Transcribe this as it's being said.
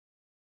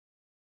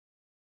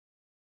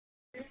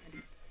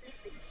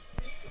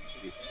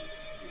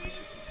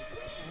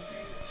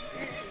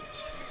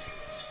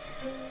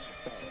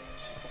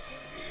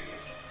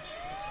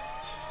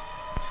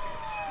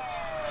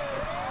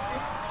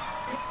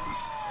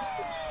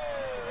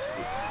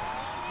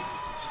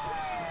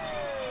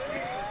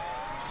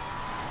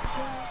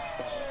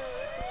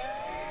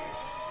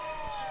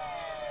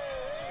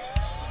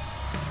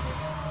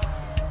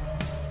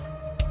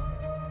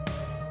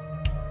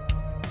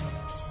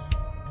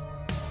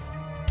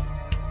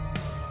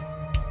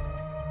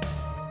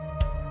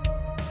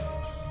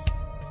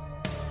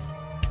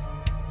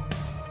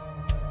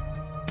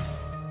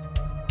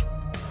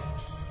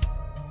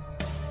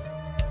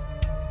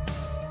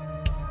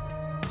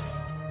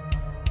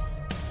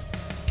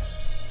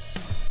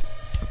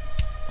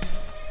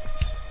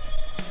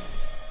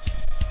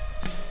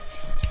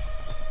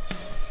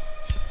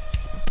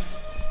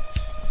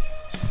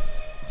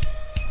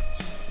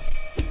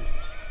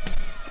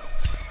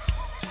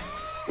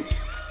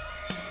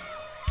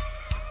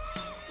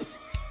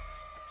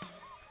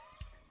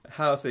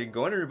How's it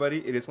going,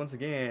 everybody? It is once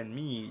again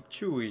me,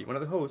 Chewy, one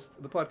of the hosts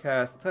of the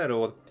podcast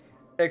titled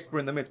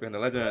Exploring the Myths Behind the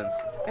Legends.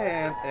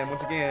 And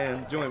once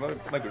again, joined by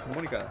my good friend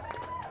Monica.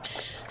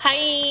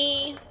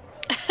 Hi!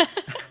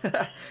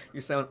 You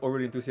sound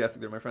overly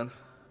enthusiastic there, my friend.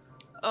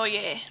 Oh,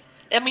 yeah.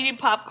 I'm eating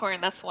popcorn,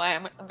 that's why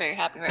I'm very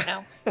happy right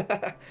now.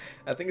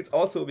 I think it's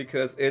also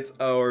because it's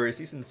our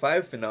season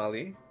 5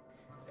 finale.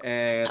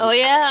 And oh,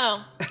 yeah.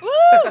 Woo!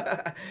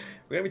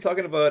 We're going to be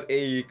talking about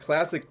a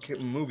classic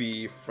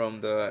movie from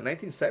the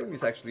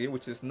 1970s, actually,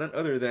 which is none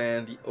other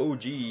than the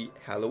OG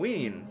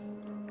Halloween.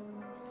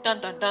 Dun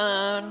dun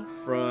dun.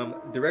 From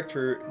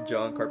director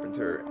John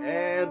Carpenter.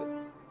 And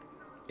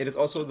it is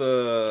also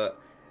the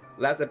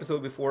last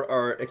episode before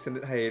our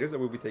extended hiatus that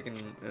we'll be taking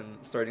and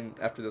starting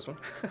after this one.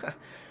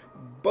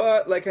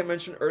 But like I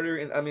mentioned earlier,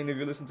 if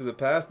you listen to the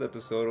past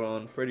episode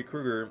on Freddy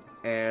Krueger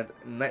and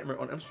Nightmare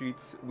on Elm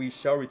Street, we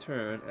shall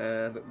return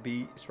and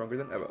be stronger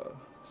than ever.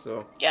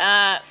 So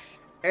yes.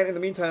 And in the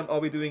meantime,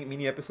 I'll be doing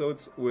mini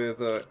episodes with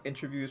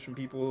interviews from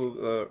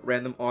people,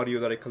 random audio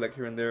that I collect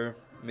here and there,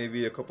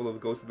 maybe a couple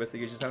of ghost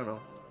investigations. I don't know.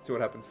 See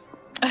what happens.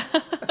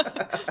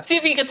 See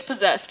if he gets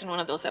possessed in one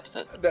of those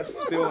episodes. That's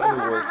still in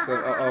the works.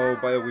 I'll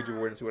buy a Ouija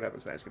board and see what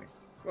happens. Nice kidding.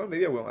 Well,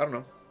 maybe I will. I don't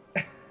know.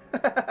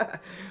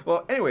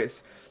 Well,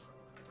 anyways,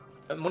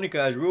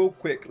 Monica, real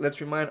quick,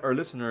 let's remind our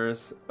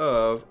listeners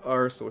of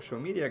our social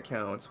media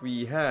accounts.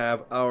 We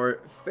have our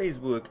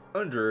Facebook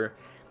under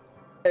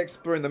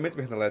Exploring the Myths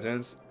Behind the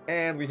Legends,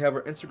 and we have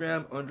our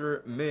Instagram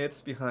under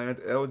Myths Behind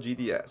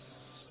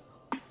LGDS.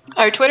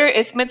 Our Twitter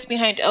is Myths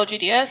Behind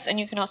LGDS, and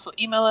you can also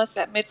email us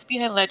at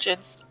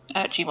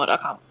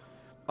mythsbehindlegends@gmail.com.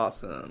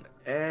 Awesome.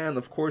 And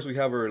of course, we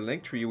have our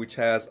Linktree, which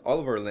has all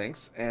of our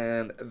links,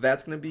 and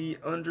that's going to be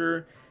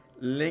under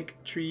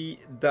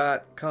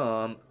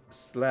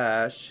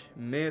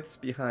linktree.com/myths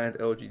behind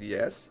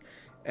LGDS.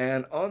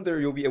 And on there,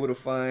 you'll be able to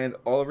find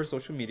all of our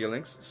social media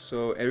links.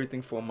 So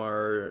everything from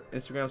our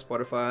Instagram,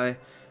 Spotify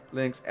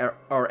links,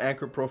 our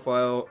Anchor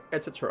profile,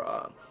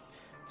 etc.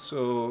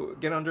 So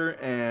get under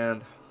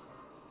and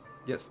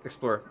yes,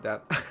 explore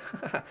that.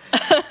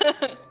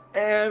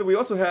 And we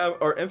also have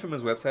our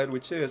infamous website,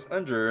 which is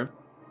under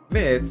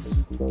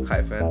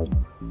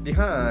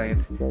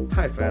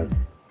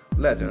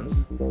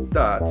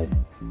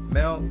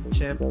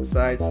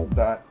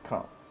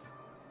myths-legends.mailchimpsites.com.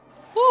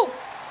 Woo!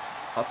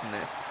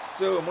 Awesomeness.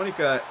 So,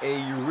 Monica,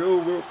 a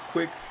real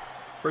quick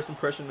first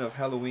impression of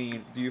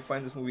Halloween. Do you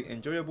find this movie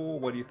enjoyable?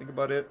 What do you think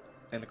about it?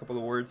 In a couple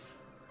of words.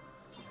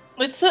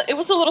 It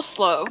was a little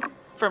slow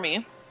for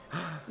me.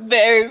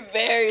 Very,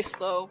 very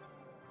slow.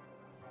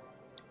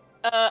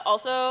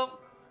 Also,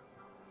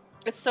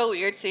 it's so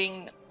weird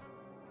seeing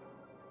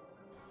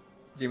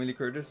Jamie Lee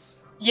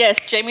Curtis? Yes,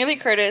 Jamie Lee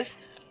Curtis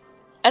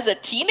as a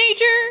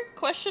teenager?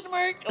 Question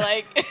mark.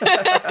 Like,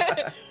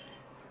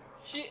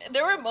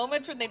 there were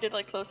moments when they did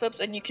like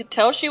close-ups, and you could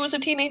tell she was a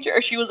teenager or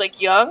she was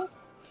like young.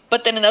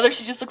 But then another,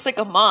 she just looks like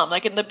a mom.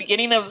 Like in the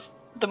beginning of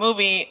the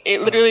movie,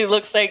 it literally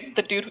looks like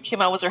the dude who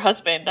came out was her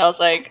husband. I was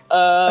like,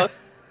 that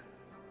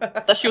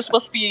she was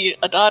supposed to be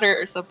a daughter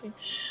or something.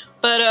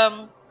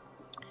 But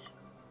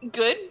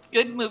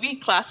good movie,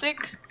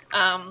 classic.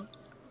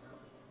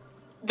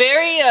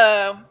 Very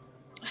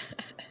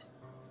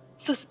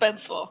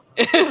suspenseful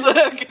is what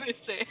I'm gonna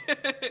say.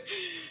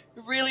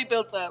 Really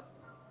builds up.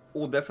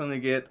 We'll definitely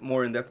get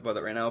more in depth about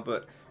that right now,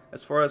 but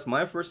as far as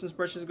my first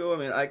impressions go,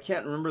 I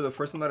can't remember the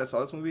first time that I saw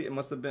this movie. I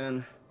must have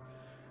been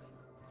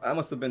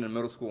in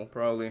middle school,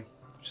 probably,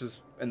 which is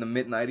in the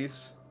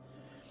mid-90s.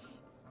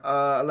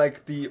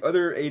 Like the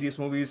other 80s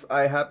movies,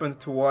 I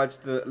happened to watch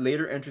the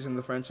later entries in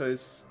the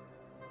franchise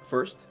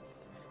first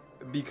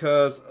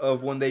because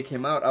of when they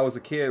came out. I was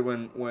a kid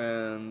when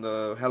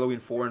the Halloween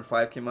 4 and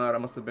 5 came out. I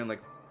must have been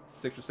like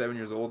 6 or 7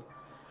 years old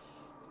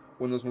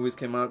when those movies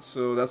came out.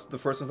 So that's the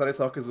first ones that I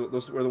saw because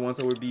those were the ones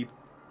that would be,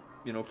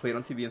 played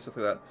on TV and stuff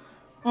like that.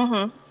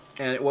 Mm-hmm.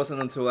 And it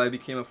wasn't until I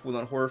became a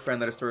full-on horror fan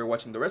that I started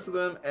watching the rest of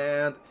them.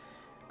 And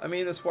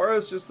as far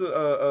as just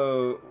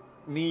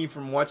me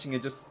from watching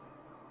it just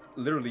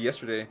literally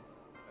yesterday,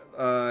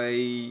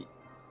 I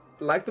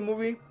liked the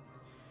movie.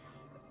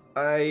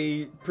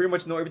 I pretty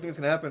much know everything that's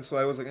gonna happen, so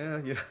I was like,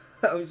 I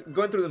was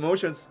going through the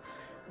motions,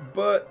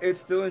 but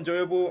it's still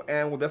enjoyable,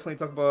 and we'll definitely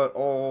talk about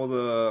all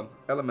the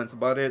elements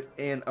about it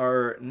in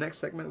our next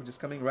segment, which is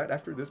coming right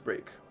after this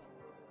break.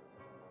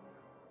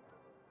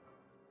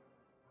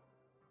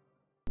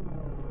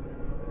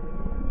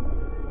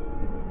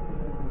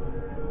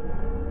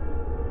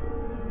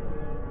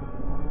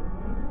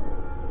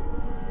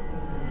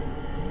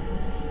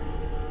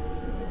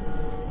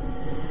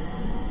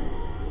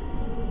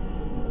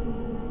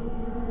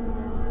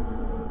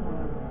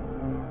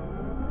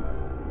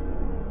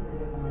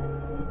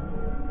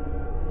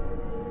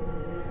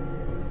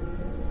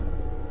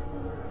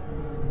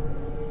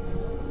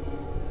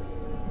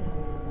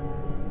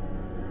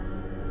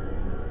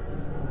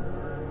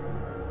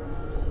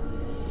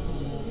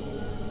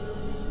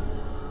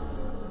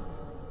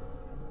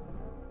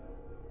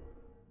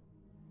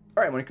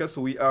 All right, Monica. So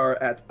we are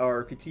at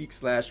our critique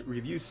slash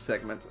review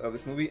segment of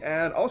this movie,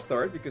 and I'll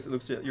start because it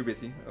looks you're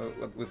busy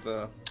with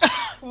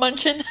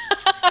Munchin.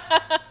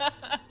 I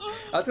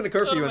was gonna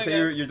curse Oh you and my say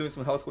God. you're doing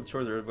some household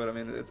chores there, but I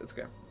mean it's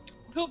okay.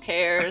 Who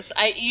cares?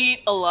 I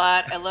eat a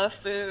lot. I love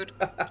food.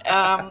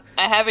 I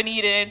haven't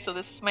eaten, so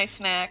this is my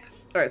snack.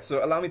 All right,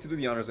 so allow me to do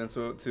the honors then,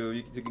 so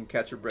you can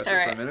catch your breath All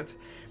here for a right. minute.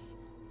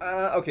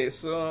 Okay,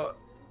 so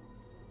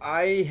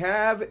I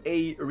have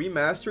a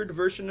remastered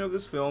version of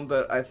this film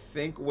that I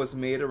think was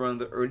made around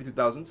the early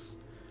 2000s.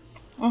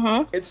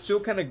 Mm-hmm. It's still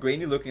kind of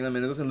grainy looking. I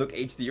mean, it doesn't look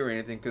HD or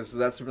anything because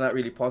that's not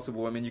really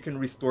possible. I mean, you can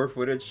restore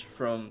footage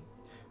from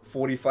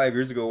 45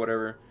 years ago,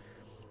 whatever,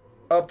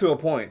 up to a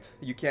point.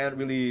 You can't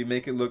really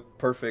make it look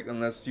perfect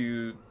unless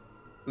you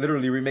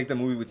literally remake the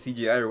movie with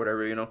CGI or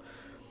whatever, you know.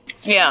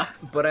 Yeah.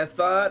 But I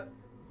thought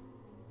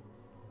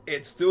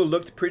it still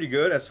looked pretty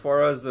good as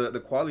far as the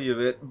quality of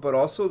it, but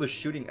also the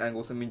shooting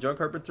angles. I mean, John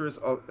Carpenter is,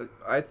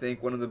 I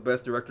think, one of the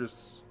best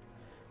directors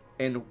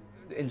in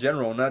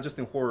general, not just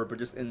in horror, but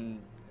just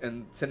in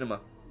cinema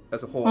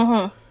as a whole.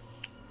 Mm-hmm.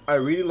 I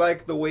really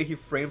like the way he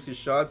frames his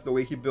shots, the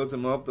way he builds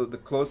them up, the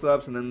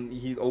close-ups, and then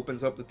he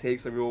opens up the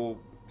takes a real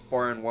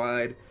far and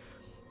wide.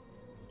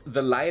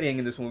 The lighting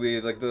in this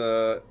movie, like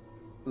the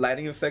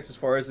lighting effects as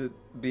far as it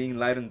being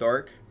light and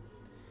dark,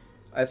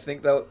 I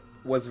think that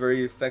was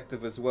very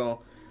effective as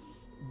well.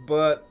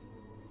 But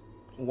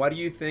what do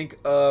you think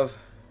of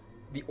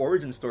the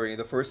origin story,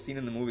 the first scene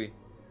in the movie?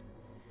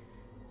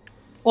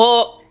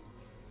 Well,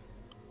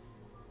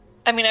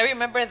 I mean, I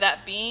remember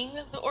that being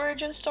the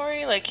origin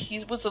story. Like,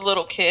 he was a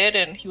little kid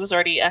and he was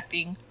already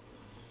acting,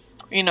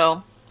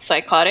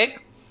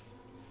 psychotic.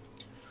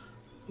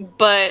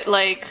 But,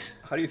 like...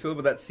 How do you feel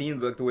about that scene,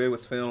 like the way it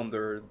was filmed,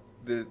 or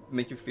did it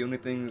make you feel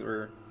anything,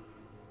 or...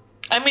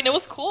 I mean, it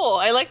was cool.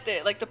 I liked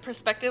it. Like, the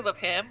perspective of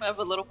him, of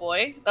a little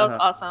boy. That was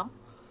awesome.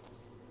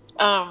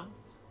 And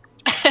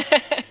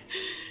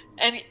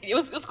it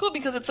was cool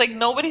because it's like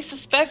nobody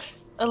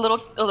suspects a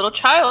little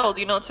child,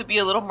 to be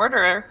a little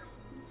murderer.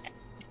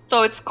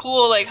 So it's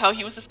cool, like, how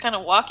he was just kind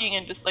of walking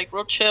and just, like,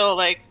 real chill,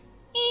 like,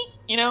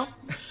 I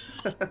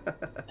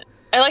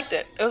liked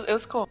it. It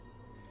was cool.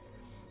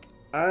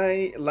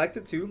 I liked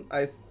it too.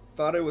 I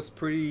thought it was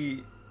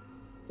pretty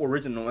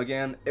original.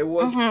 Again, it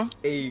was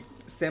a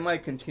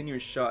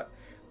semi-continuous shot.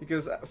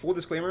 Because, full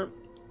disclaimer,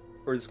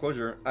 or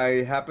disclosure,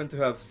 I happen to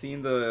have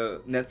seen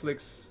the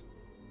Netflix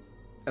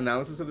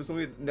analysis of this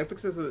movie.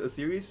 Netflix has a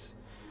series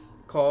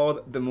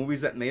called The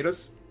Movies That Made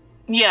Us.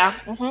 Yeah.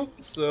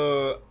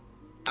 So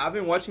I've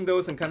been watching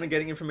those and kind of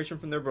getting information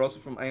from there, but also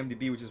from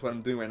IMDb, which is what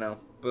I'm doing right now.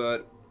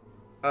 But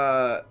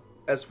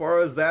as far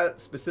as that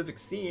specific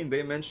scene,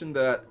 they mentioned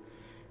that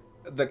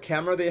the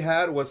camera they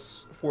had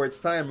was, for its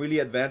time, really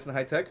advanced and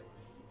high tech,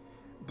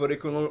 but it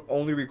could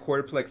only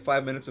record for like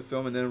 5 minutes of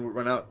film and then it would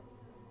run out.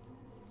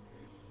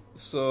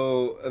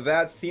 So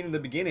that scene in the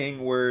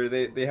beginning where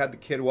they had the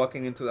kid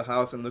walking into the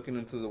house and looking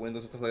into the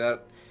windows and stuff like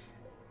that,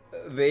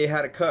 they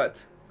had a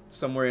cut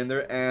somewhere in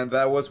there, and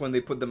that was when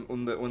they put them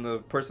when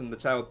the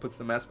child puts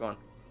the mask on,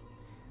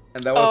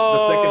 and that was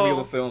the second reel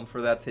of film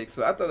for that take.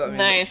 So I thought that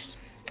nice.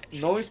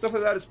 Knowing stuff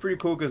like that is pretty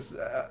cool because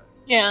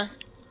Yeah.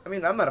 I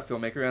mean, I'm not a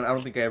filmmaker, and I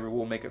don't think I ever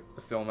will make a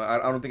film. I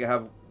don't think I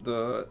have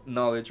the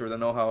knowledge or the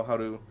know-how how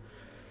to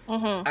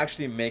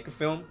actually make a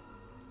film.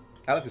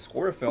 I like to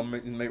score a film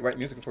and write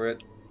music for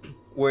it,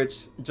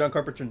 which John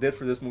Carpenter did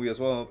for this movie as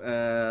well.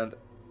 And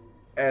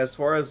as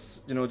far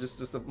as,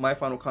 just my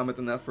final comment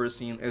on that first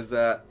scene is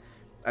that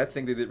I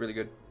think they did really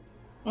good.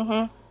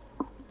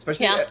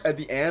 Especially at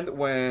the end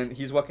when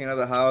he's walking out of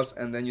the house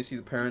and then you see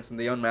the parents and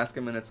they unmask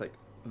him and it's like,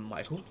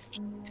 Michael?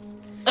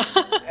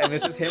 And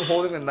it's just him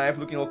holding the knife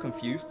looking all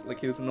confused, like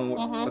he doesn't know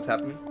what's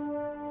happening.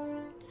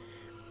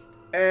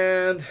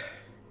 And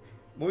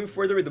moving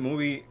further with the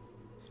movie,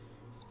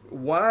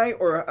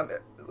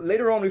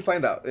 later on we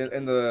find out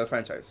in the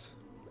franchise.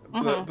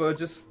 But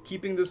just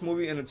keeping this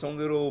movie in its own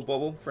little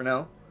bubble for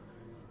now,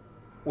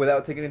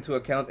 without taking into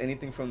account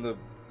anything from the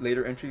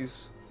later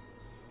entries.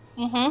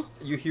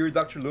 You hear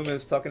Dr.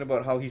 Loomis talking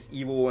about how he's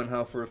evil and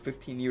how for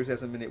 15 years he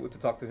hasn't been able to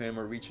talk to him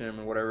or reach him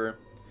or whatever.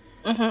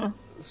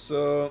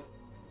 So,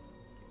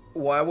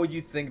 why would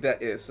you think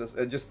that is?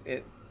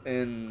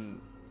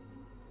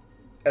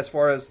 As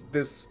far as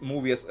this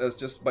movie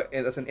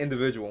as an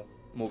individual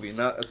movie,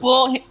 not as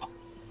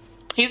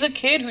he's a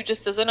kid who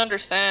just doesn't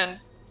understand,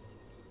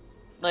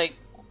 like,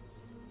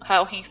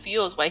 how he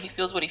feels, why he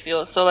feels what he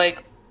feels. So,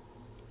 like,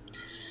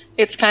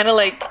 it's kind of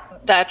like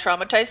that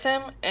traumatized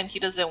him, and he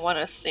doesn't want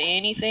to say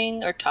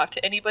anything or talk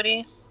to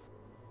anybody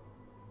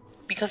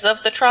because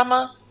of the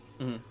trauma.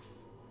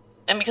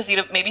 And because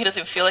maybe he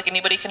doesn't feel like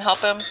anybody can help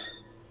him.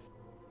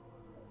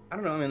 I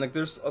don't know. I mean, like,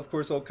 there's, of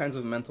course, all kinds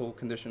of mental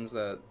conditions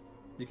that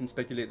you can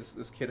speculate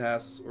this kid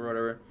has or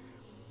whatever.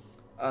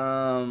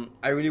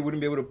 I really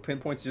wouldn't be able to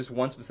pinpoint to just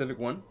one specific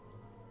one.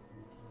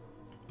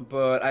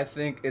 But I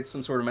think it's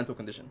some sort of mental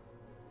condition.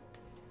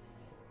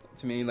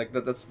 To me, like,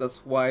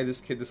 that's why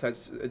this kid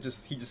decides,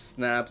 he just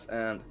snaps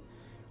and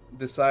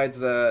decides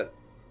that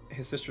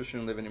his sister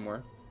shouldn't live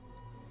anymore.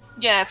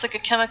 Yeah, it's like a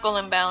chemical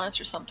imbalance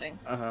or something.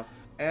 Uh-huh.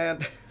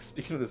 And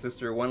speaking of the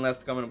sister, one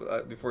last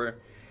comment before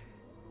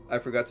I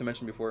forgot to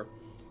mention before.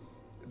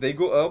 They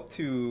go up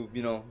to,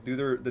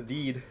 do the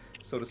deed,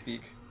 so to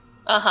speak,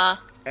 Uh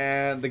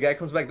and the guy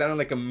comes back down in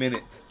like a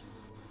minute,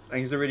 and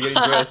he's already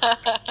getting dressed.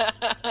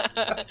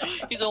 huh.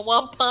 He's a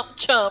one pump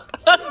chump.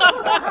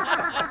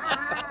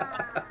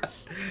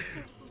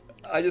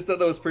 I just thought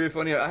that was pretty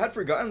funny. I had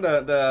forgotten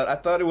that I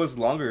thought it was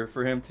longer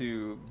for him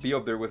to be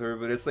up there with her,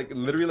 but it's like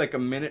literally like a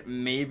minute,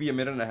 maybe a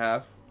minute and a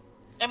half.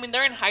 I mean,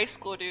 they're in high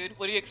school, dude.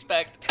 What do you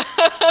expect?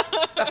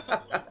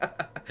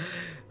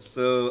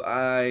 So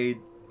I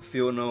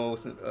feel no,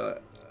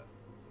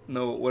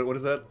 what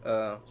is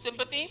that?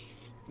 Sympathy?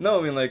 No,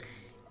 I mean like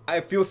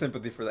I feel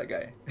sympathy for that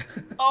guy.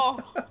 Oh.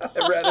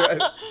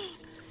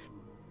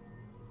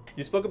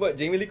 You spoke about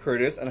Jamie Lee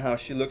Curtis and how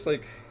she looks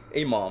like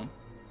a mom.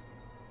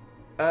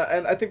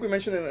 And I think we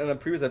mentioned in a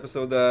previous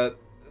episode that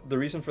the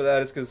reason for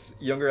that is because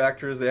younger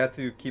actors, they had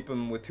to keep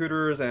them with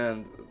tutors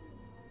and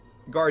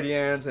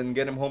guardians and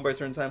get them home by a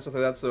certain time, stuff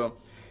like that. So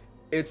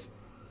it's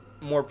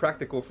more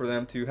practical for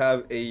them to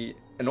have an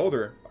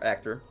older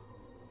actor.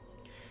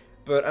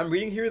 But I'm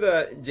reading here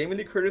that Jamie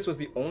Lee Curtis was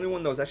the only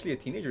one that was actually a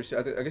teenager.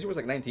 I guess she was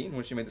like 19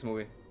 when she made this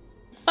movie.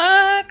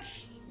 What?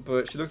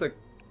 But she looks like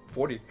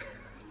 40.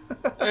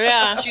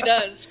 Yeah, she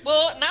does.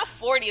 Well, not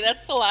 40.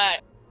 That's a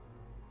lot.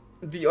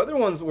 The other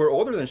ones were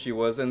older than she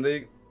was, and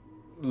they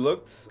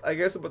looked, I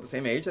guess, about the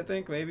same age, I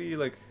think. Maybe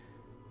like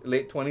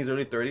late 20s,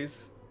 early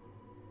 30s.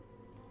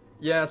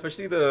 Yeah,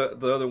 especially the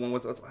other one.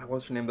 What's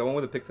her name? The one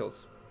with the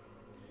pigtails.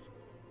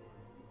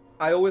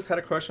 I always had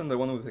a crush on the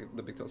one with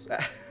the pigtails.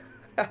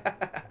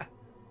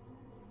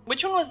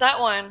 Which one was that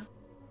one?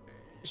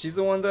 She's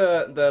the one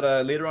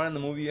that later on in the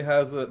movie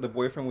has the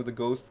boyfriend with the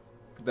ghost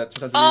that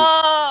turns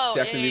out to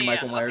actually be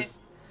Michael Myers.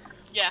 Okay.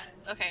 Yeah,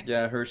 okay.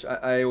 Yeah, her.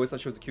 I always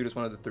thought she was the cutest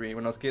one of the three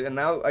when I was a kid. And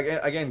now,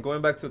 again,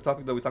 going back to the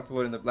topic that we talked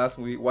about in the last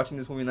movie, watching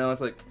this movie now, it's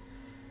like,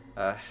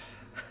 I'm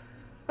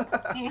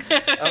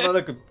not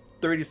like a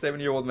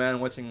 37-year-old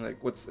man watching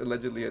like what's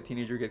allegedly a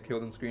teenager get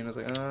killed on screen. I was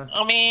like,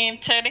 I mean,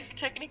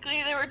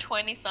 technically they were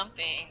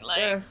 20-something, like,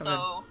 yeah,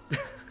 so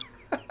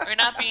we're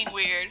not being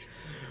weird.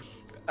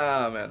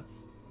 Ah, man.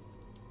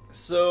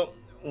 So,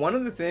 one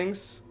of the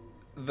things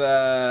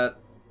that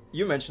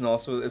you mentioned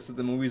also is that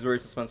the movie is very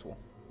suspenseful.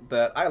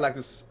 That I like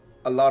this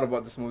a lot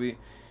about this movie.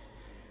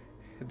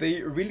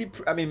 They really,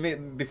 I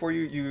mean, before I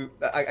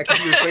can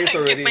see your face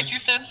already. My 2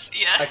 cents,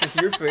 yeah. I can see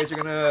your face.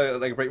 You're gonna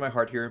like break my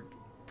heart here,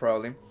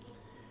 probably.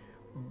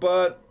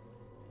 But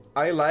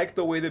I like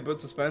the way they build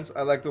suspense.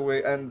 I like the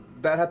way, and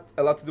that had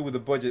a lot to do with the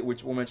budget,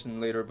 which we'll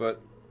mention later. But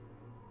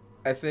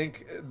I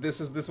think this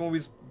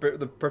movie's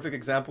the perfect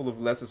example of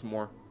less is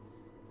more.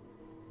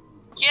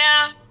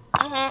 Yeah,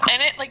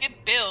 and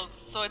it builds.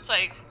 So it's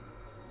like,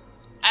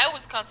 I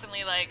was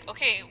constantly like,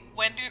 okay,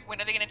 when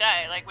are they gonna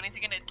die? Like, when is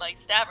he gonna like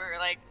stab her?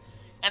 Like,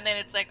 and then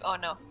it's like, oh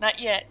no, not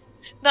yet,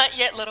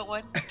 little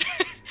one.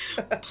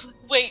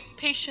 Wait,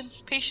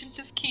 patience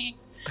is key.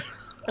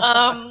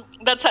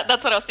 That's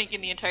what I was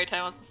thinking the entire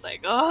time. I was just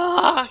like,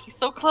 oh, he's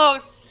so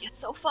close, yet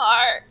so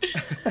far.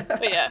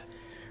 But yeah,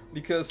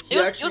 because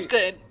it was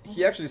good.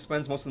 He actually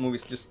spends most of the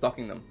movies just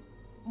stalking them.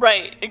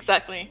 Right,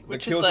 exactly. The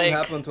kills don't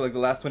happen until like the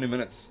last 20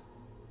 minutes.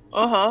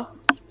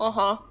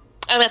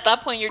 And at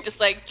that point, you're just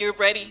like, you're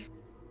ready.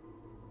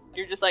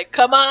 You're just like,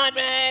 come on,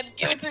 man,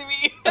 give it to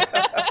me.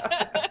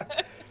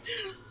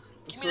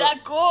 Give me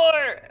that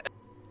gore.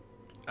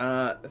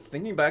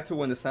 Thinking back to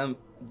when to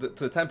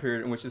the time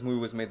period in which this movie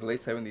was made, the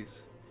late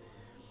 70s.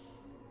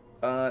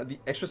 The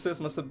Exorcist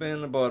must have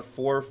been about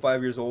 4 or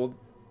 5 years old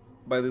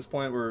by this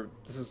point.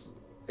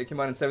 It came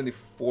out in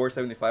 74,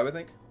 75, I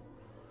think.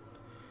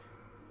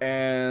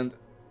 And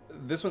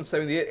this one's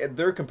 78.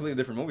 They're completely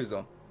different movies,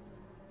 though.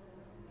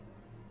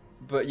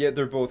 But yet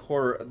they're both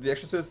horror. The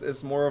Exorcist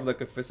is more of like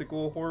a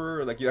physical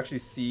horror. Like you actually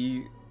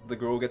see the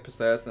girl get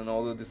possessed and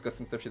all the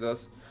disgusting stuff she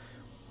does.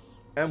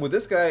 And with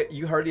this guy,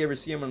 you hardly ever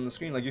see him on the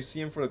screen. Like you see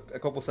him for a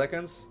couple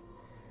seconds,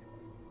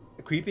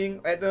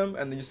 creeping at them,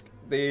 and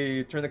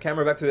they turn the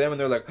camera back to them,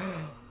 and they're like,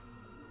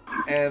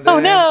 and then, oh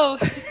no!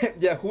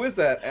 Yeah, who is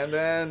that? And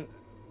then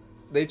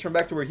they turn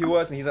back to where he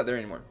was, and he's not there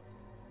anymore.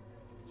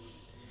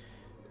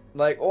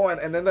 Like, oh,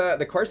 and then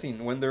the car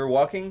scene when they're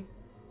walking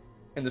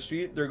in the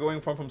street, they're going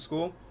from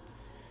school,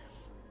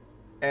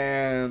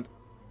 and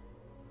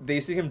they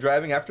see him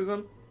driving after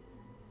them.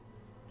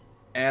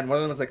 And one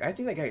of them was like, I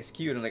think that guy is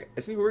cute. And like,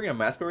 isn't he wearing a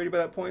mask already by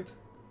that point?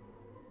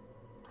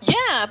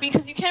 Yeah,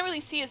 because you can't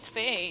really see his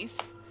face.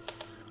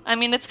 I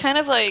mean, it's kind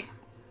of like,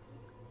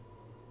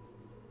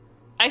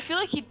 I feel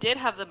like he did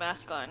have the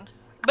mask on.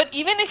 But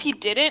even if he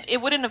didn't, it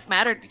wouldn't have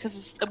mattered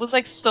because it was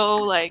like so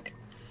like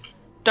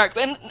dark.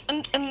 And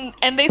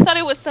they thought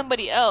it was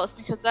somebody else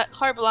because that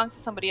car belongs to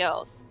somebody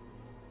else.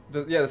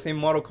 The same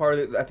model car. I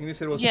think they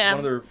said it was one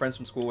of their friends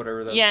from school,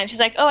 whatever. Yeah, and she's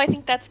like, oh, I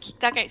think that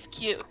guy's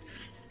cute.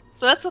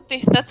 So that's what they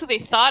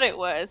thought it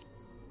was.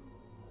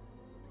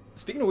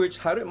 Speaking of which,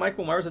 how did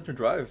Michael Myers have to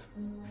drive?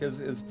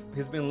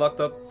 He's been locked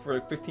up for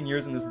like 15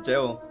 years in this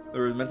jail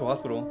or mental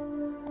hospital.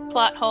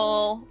 Plot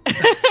hole.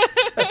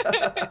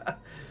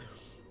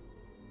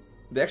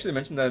 They actually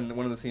mentioned that in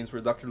one of the scenes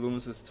where Dr.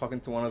 Loomis is talking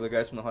to one of the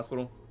guys from the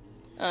hospital.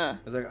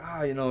 It's like,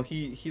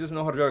 he doesn't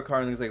know how to drive a car,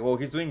 and he's like, well,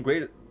 he's doing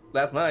great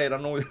last night. I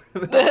don't know. I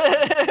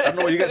don't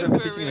know what you guys have been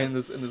teaching me in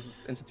this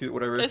institute,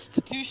 whatever.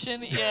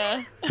 Institution,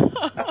 yeah.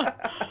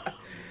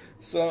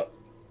 So,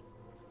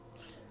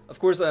 of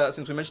course,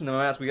 since we mentioned the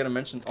mask, we gotta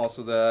mention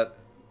also that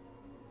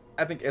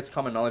I think it's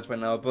common knowledge by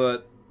now,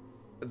 but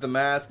the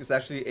mask is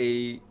actually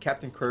a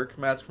Captain Kirk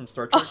mask from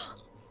Star Trek.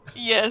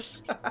 Yes.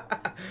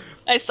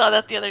 I saw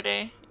that the other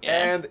day.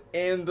 Yeah. And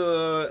in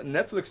the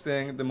Netflix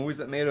thing, the movies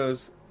that made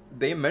us,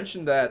 they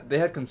mentioned that they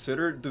had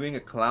considered doing a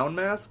clown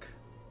mask.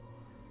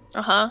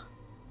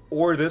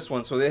 Or this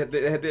one, so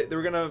they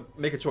were gonna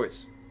make a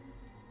choice.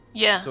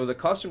 Yeah. So the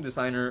costume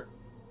designer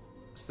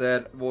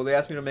said, well, they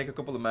asked me to make a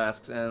couple of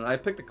masks, and I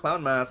picked the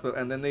clown mask,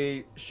 and then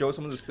they showed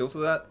some of the stills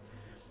of that,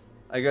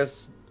 I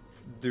guess,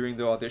 during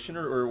the audition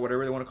or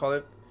whatever they want to call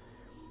it.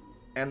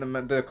 And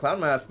the clown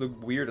mask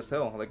looked weird as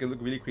hell. Like, it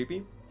looked really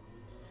creepy.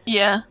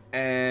 Yeah.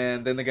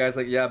 And then the guy's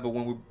like, yeah, but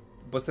when we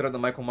busted out the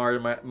Michael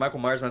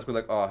Myers mask, we're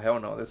like, oh, hell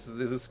no, this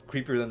is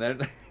creepier than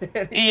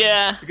that.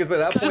 Yeah. Because by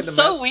that point, it's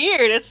so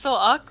weird. It's so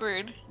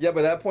awkward. Yeah,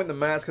 by that point, the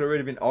mask had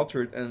already been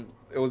altered, and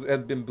it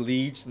had been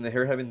bleached, and the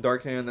hair had been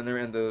darkened,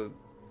 and the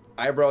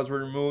eyebrows were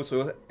removed,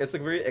 so it's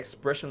like very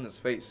expressionless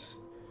face.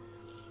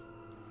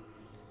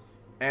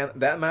 And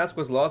that mask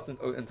was lost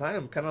in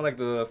time, kind of like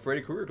the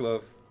Freddy Krueger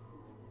glove.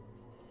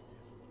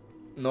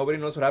 Nobody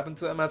knows what happened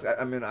to that mask.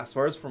 I mean, as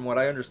far as from what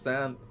I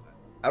understand,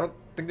 I don't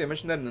think they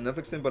mentioned that in the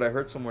Netflix thing, but I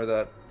heard somewhere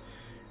that,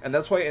 and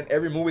that's why in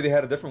every movie they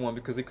had a different one,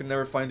 because they could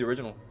never find the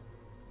original.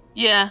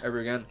 Yeah. Ever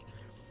again.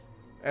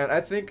 And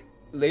I think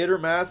later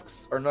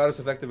masks are not as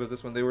effective as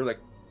this one. They were like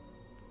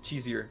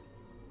cheesier.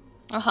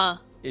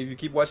 If you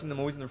keep watching the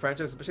movies in the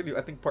franchise, especially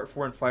I think part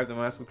 4 and 5, the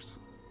mask looks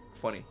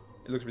funny.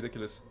 It looks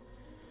ridiculous.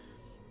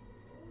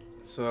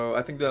 So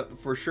I think that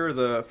for sure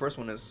the first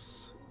one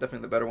is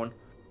definitely the better one.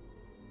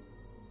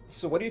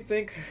 So what do you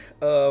think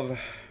of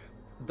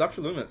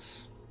Dr.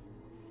 Loomis?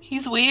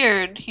 He's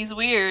weird.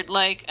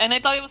 Like, and I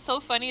thought it was so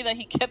funny that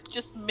he kept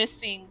just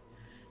missing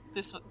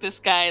this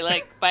guy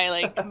like by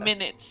like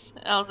minutes.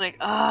 And I was like,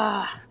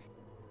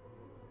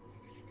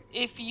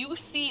 if you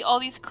see all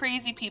these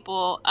crazy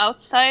people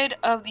outside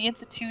of the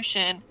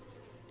institution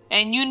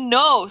and you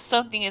know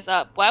something is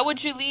up, why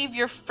would you leave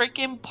your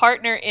freaking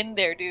partner in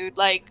there, dude?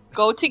 Like,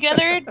 go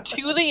together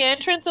to the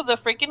entrance of the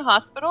freaking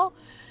hospital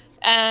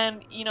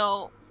and,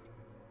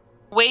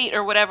 wait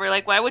or whatever.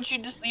 Like, why would you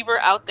just leave her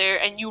out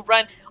there and you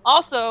run?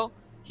 Also,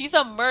 he's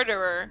a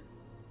murderer.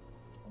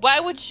 Why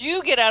would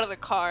you get out of the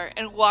car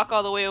and walk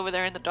all the way over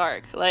there in the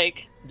dark?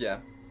 Like, yeah.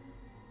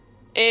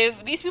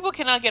 If these people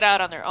cannot get out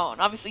on their own,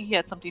 obviously he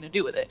had something to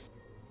do with it.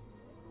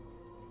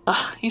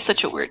 Ugh, he's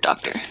such a weird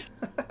doctor.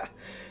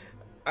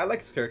 I like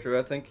his character.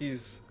 I think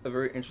he's a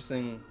very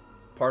interesting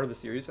part of the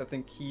series. I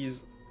think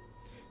he's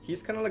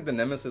kind of like the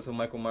nemesis of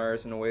Michael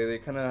Myers in a way. They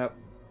kind of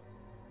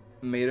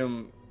made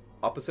him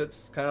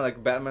opposites, kind of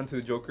like Batman to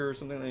the Joker or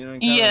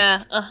something.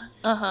 Yeah.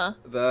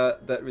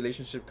 That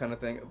relationship kind of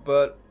thing.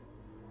 But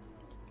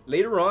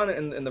later on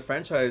in the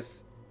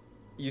franchise,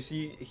 you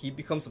see he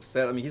becomes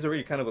obsessed. I mean, he's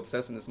already kind of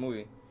obsessed in this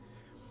movie.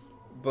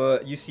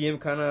 But you see him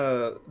kind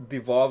of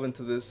devolve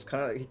into this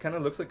he kind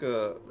of looks like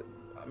a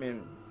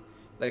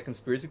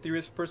conspiracy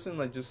theorist person,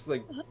 like just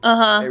like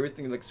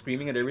everything, like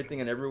screaming at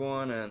everything and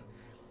everyone, and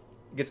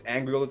gets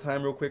angry all the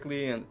time real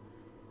quickly. And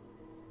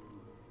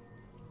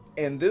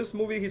in this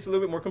movie, he's a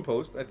little bit more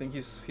composed. I think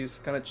he's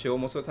kind of chill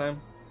most of the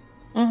time,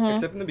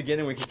 except in the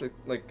beginning when he's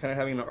like kind of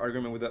having an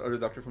argument with that other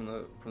doctor from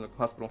the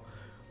hospital.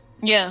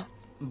 Yeah.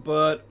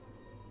 But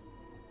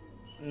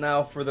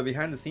now for the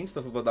behind the scenes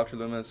stuff about Dr.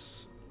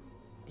 Loomis,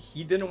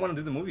 he didn't want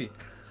to do the movie.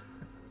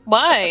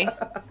 Why?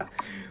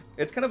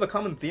 It's kind of a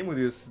common theme with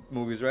these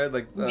movies, right?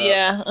 Like,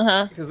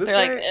 because this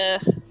They're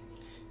guy,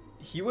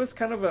 he was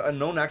kind of a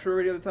known actor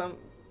already at the time.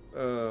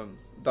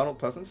 Donald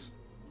Pleasence.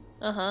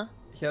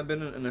 He had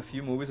been in a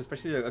few movies,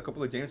 especially a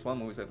couple of James Bond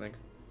movies, I think.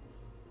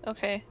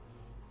 Okay.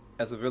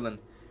 As a villain.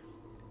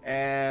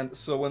 And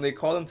so when they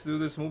called him to do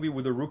this movie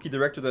with a rookie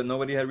director that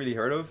nobody had really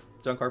heard of,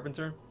 John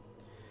Carpenter,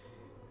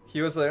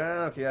 he was like,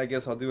 okay, I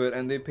guess I'll do it.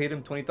 And they paid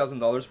him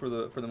 $20,000 for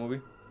the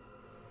movie.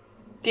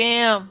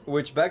 Damn.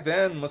 Which back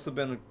then must have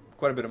been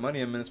quite a bit of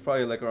money. I mean, it's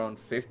probably like around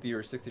 50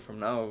 or 60 from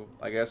now,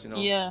 I guess,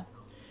 Yeah.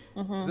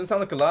 It doesn't sound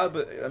like a lot,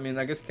 but I mean,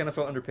 I guess he kind of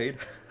felt underpaid.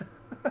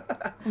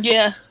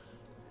 Yeah.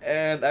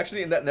 And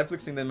actually in that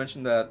Netflix thing, they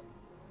mentioned that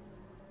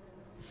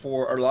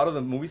for a lot of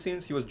the movie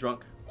scenes, he was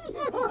drunk.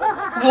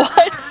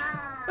 What?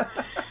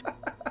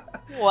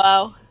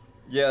 Wow.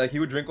 Yeah, like he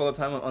would drink all the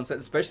time on set,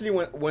 especially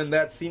when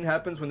that scene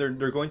happens when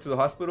they're going to the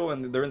hospital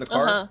and they're in the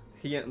car.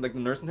 He and like the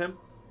nurse and him.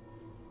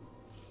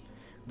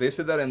 They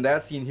said that in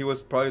that scene he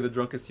was probably the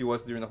drunkest he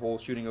was during the whole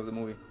shooting of the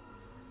movie.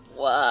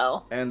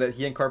 Wow. And that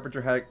he and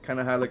Carpenter had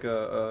like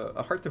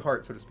a heart to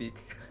heart, so to speak,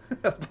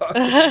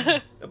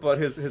 about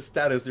his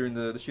status during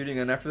the shooting.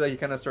 And after that, he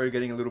kind of started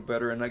getting a little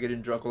better and not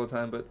getting drunk all the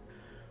time. But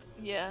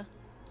yeah,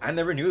 I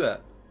never knew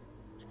that.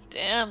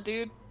 Damn,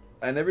 dude.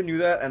 I never knew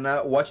that, and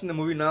now watching the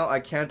movie now, I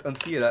can't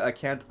unsee it. I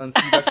can't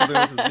unsee Dexter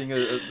Loomis as being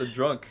a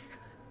drunk.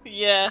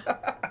 Yeah.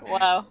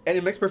 Wow. And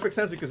it makes perfect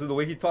sense because of the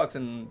way he talks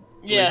and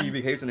the way he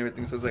behaves and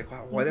everything. So it's like,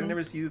 wow, why did I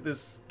never see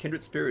this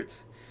kindred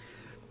spirit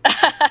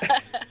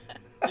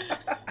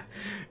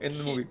in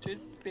the movie?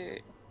 Kindred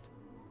spirit.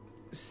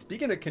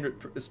 Speaking of kindred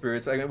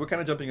spirits, we're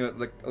kind of jumping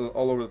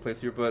all over the place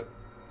here, but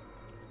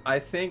I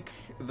think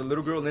the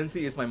little girl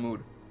Lindsay is my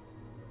mood.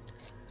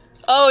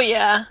 Oh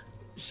yeah.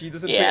 She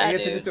doesn't pay any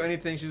attention to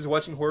anything. She's just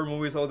watching horror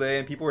movies all day,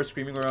 and people are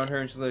screaming around her,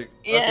 and she's like,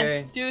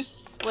 okay.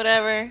 Deuce,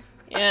 whatever.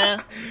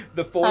 Yeah.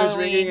 The phone is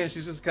ringing, and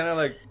she's just kind of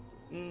like,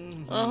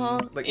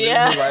 like living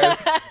her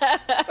life.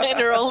 In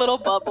her own little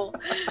bubble.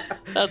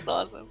 That's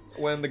awesome.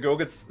 When the girl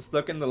gets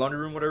stuck in the laundry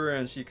room, whatever,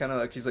 and she kind of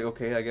like, she's like,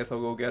 okay, I guess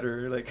I'll go get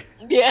her. Like,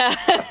 yeah.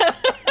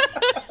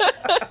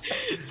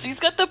 She's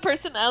got the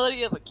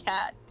personality of a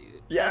cat,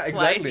 dude. Yeah, that's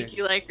exactly. Why I think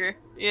you like her.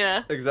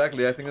 Yeah.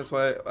 Exactly. I think that's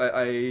why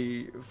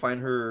I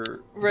find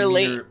her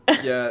relate.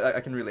 Yeah,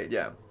 I can relate.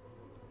 Yeah.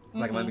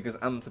 Like mine, because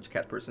I'm such a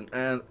cat person,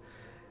 and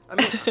I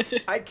mean,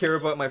 I care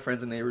about my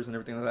friends and neighbors and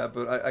everything like that,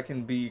 but I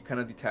can be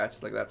kind of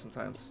detached like that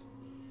sometimes.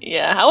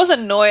 Yeah, I was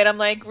annoyed. I'm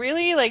like,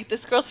 really? Like,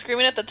 this girl's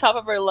screaming at the top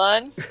of her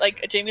lungs,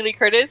 like Jamie Lee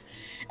Curtis,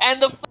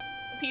 and the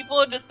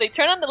people just, they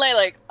turn on the light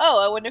like, oh,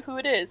 I wonder who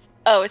it is.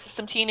 Oh, it's just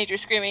some teenager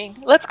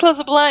screaming, let's close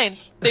the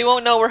blinds. They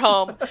won't know we're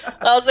home.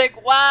 I was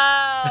like,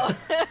 wow.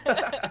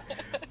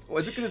 Well,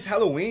 it's because it's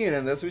Halloween,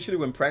 and that's usually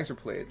when pranks are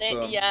played.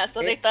 So.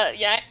 They thought,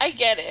 I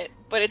get it,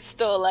 but it's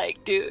still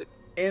like, dude.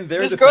 In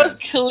their this defense,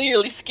 girl's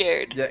clearly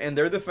scared. Yeah, in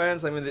their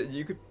defense, I mean,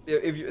 you could,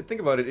 if you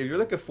think about it, if you're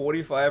like a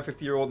 45,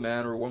 50-year-old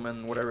man or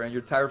woman, whatever, and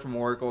you're tired from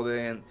work all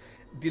day and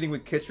dealing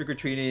with kids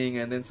trick-or-treating,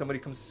 and then somebody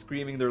comes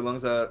screaming their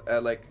lungs out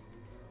at like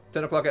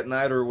 10 o'clock at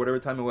night or whatever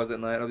time it was at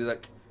night, I'll be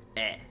like,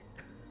 eh.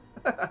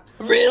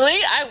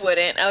 Really? I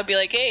wouldn't. I would be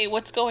like, hey,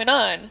 what's going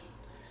on?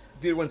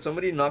 Dude, when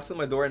somebody knocks on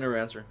my door, I never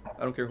answer.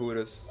 I don't care who it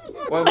is.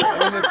 Well,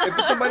 I mean, if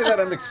it's somebody that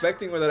I'm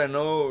expecting or that I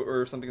know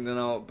or something, then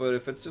I'll, but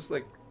if it's just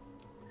like,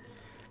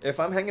 if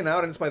I'm hanging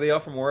out and it's my day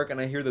off from work and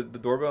I hear the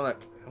doorbell, I'm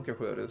like, I don't care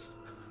who that is.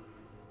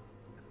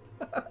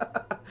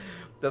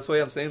 That's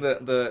why I'm saying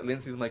that the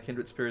Lindsay's my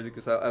kindred spirit,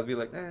 because I'll be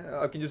like,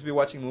 I can just be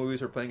watching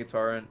movies or playing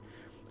guitar, and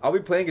I'll be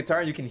playing guitar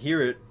and you can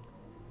hear it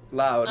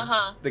loud.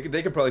 They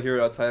can probably hear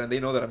it outside and they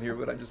know that I'm here,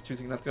 but I'm just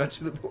choosing not to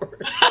answer the door.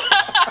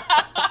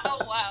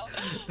 Wow.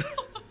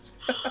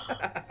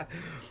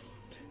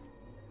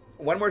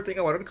 One more thing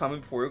I wanted to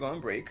comment before we go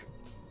on break.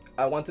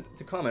 I wanted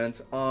to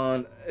comment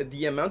on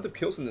the amount of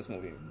kills in this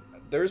movie.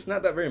 There's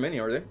not that very many,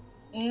 are there?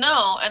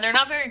 No, and they're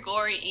not very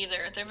gory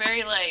either. They're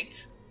very, like,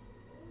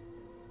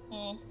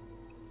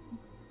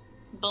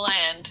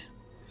 bland.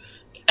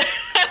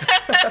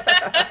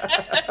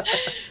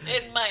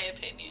 In my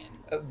opinion.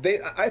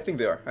 I think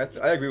they are.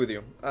 I agree with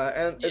you.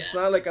 And it's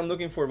not like I'm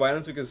looking for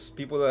violence, because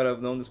people that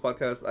have known this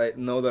podcast, I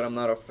know that I'm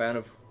not a fan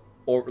of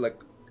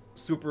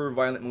super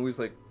violent movies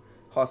like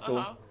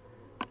Hostel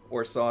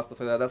or Saw, stuff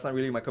like that. That's not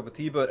really my cup of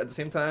tea. But at the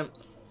same time,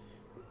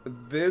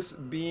 this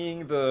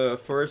being the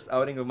first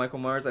outing of Michael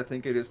Myers, I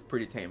think it is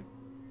pretty tame.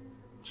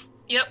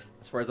 Yep.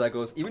 As far as that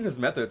goes, even his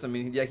methods. I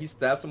mean, yeah, he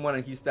stabs someone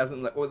and he stabs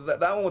him like. Well,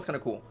 that one was kind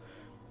of cool,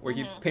 where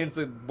he pins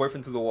the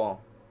boyfriend to the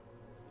wall.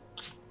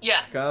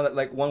 Yeah. Kind of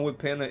like one would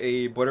pin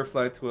a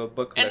butterfly to a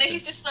book collection. And then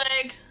he's just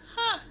like,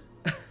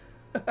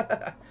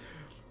 huh.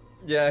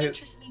 Yeah.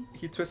 Interesting.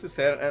 He twists his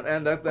head,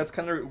 and that's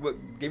kind of what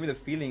gave me the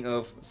feeling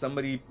of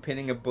somebody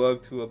pinning a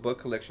bug to a book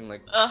collection,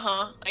 like.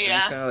 Yeah.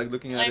 Just kind of like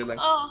looking at it like.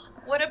 Oh,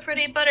 what a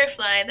pretty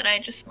butterfly that I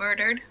just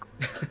murdered.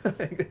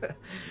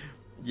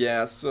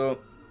 Yeah. So,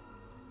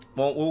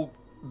 well, we'll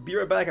be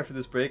right back after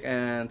this break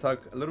and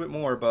talk a little bit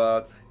more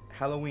about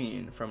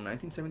Halloween from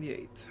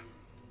 1978.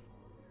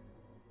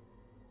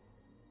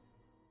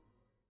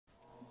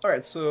 All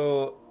right,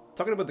 so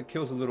talking about the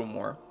kills a little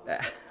more.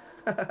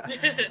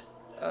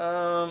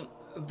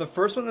 The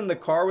first one in the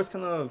car was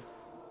kind of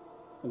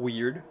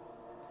weird,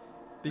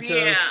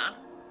 because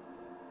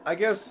I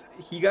guess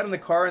he got in the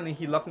car and then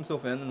he locked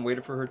himself in and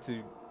waited for her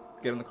to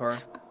get in the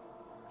car.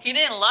 He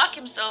didn't lock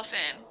himself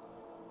in.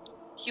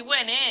 He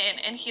went in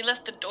and he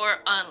left the door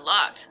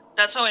unlocked.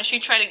 That's why when she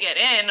tried to get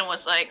in and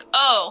was like,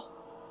 oh,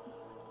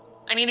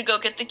 I need to go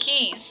get the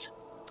keys.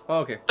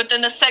 Oh, okay. But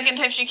then the second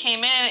time she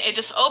came in, it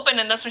just opened,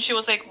 and that's when she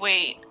was like,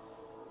 wait.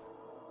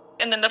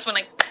 And then that's when,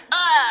 like,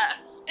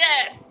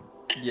 death.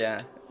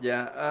 Yeah.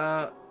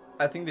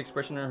 I think the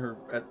expression on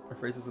her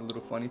face is a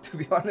little funny, to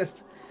be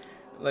honest.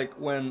 Like,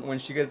 when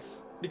she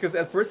gets... Because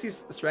at first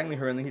he's strangling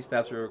her, and then he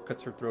stabs her or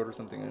cuts her throat or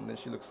something, and then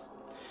she looks...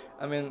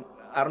 I mean,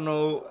 I don't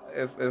know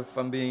if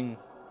I'm being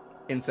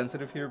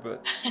insensitive here,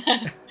 but...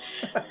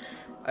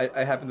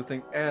 I happen to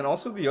think, and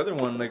also the other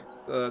one, like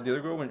the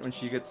other girl, when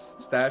she gets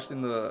stashed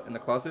in the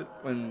closet,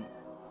 when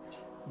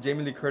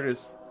Jamie Lee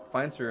Curtis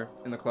finds her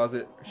in the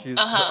closet, her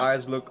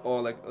eyes look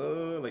all like.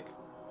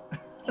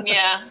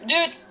 Yeah,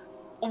 dude.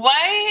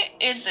 Why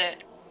is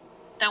it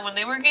that when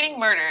they were getting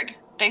murdered,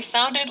 they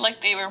sounded like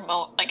they were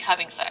like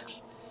having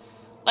sex,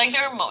 like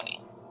they were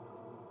moaning,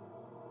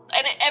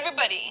 and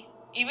everybody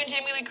even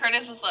Jamie Lee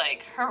Curtis was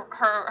like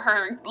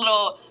her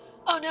little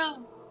oh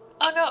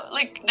no,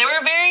 like they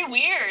were very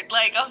weird.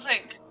 Like I was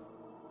like,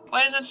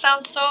 why does it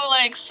sound so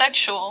like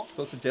sexual?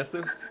 So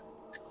suggestive.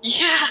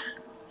 Yeah.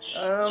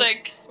 Um,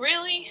 Like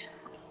really?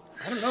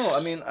 I don't know.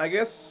 I mean, I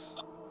guess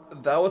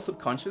that was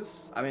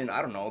subconscious. I mean,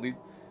 I don't know, dude.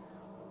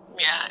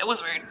 Yeah, it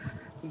was weird.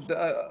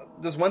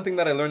 There's one thing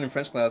that I learned in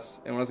French class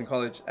and when I was in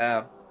college.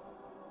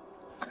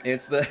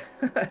 It's the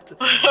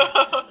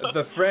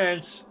the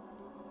French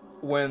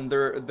when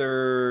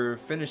they're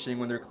finishing,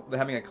 when they're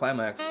having a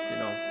climax,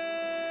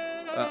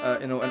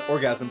 an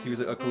orgasm, to use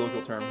a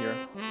colloquial term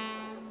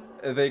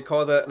here. They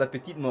call that la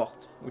petite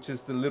morte, which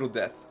is the little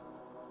death.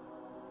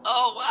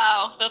 Oh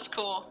wow, that's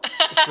cool.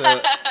 So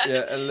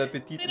yeah, la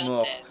petite Little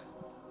morte. death.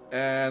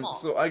 And Aw.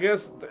 so I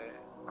guess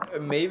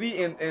maybe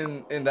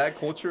in that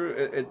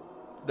culture,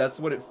 that's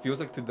what it feels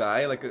like to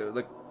die, like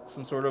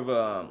some sort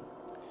of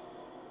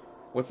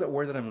what's that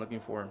word that I'm looking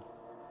for?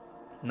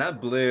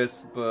 Not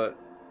bliss, but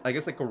I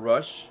guess like a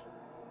rush,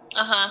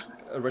 Uh-huh.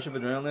 a rush of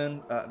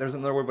adrenaline. There's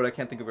another word, but I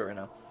can't think of it right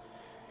now.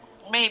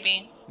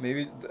 Maybe.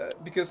 Maybe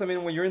because I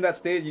mean, when you're in that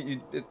state,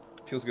 it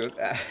feels good.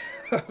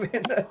 I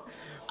mean,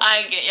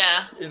 I get,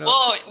 yeah. You know.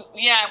 Well,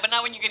 yeah, but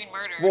not when you're getting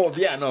murdered. well,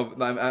 yeah, no,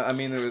 I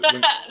mean, That's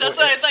what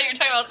I thought you were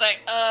talking about. I was like,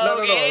 No,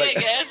 no, no, okay, like-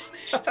 I guess.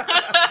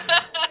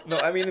 no,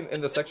 I mean in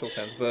the sexual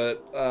sense,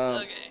 but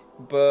Okay.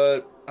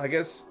 but I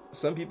guess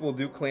some people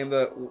do claim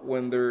that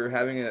when they're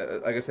having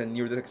a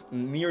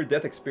near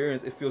death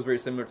experience, it feels very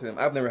similar to them.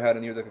 I've never had a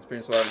near death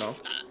experience, so I don't know.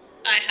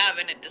 I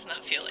haven't. It does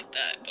not feel like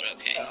that, but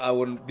okay. I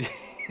wouldn't be.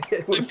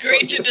 I wouldn't Agree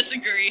tell to you.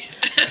 disagree.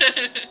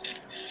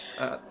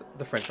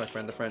 The French, my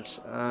friend, the French,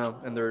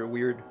 and their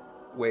weird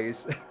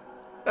ways.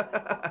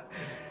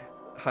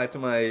 Hi to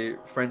my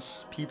French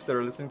peeps that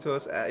are listening to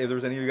us. If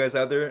there's any of you guys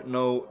out there,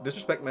 no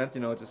disrespect meant,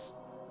 just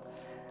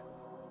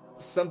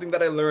something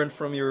that I learned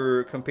from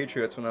your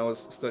compatriots when I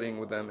was studying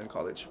with them in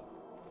college.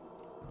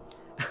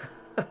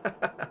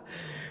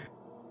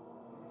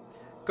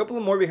 Couple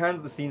of more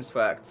behind the scenes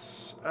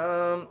facts.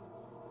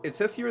 It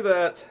says here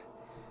that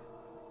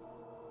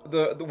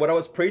the what I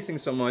was praising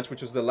so much,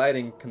 which was the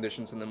lighting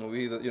conditions in the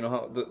movie,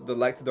 how the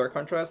light to dark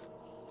contrast,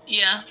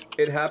 Yeah.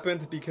 it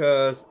happened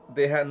because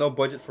they had no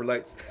budget for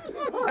lights.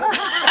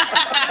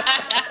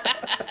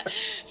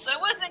 So it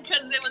wasn't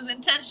because it was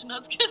intentional,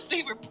 it's because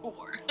they were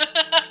poor.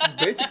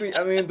 Basically,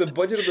 I mean, the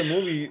budget of the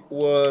movie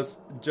was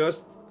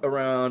just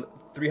around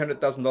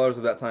 $300,000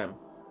 of that time,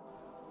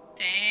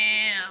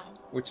 Damn.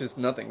 which is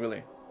nothing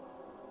really.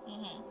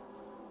 Hmm.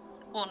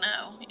 Well,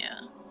 no, yeah.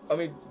 I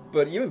mean,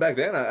 but even back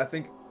then, I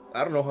think,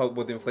 I don't know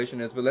what the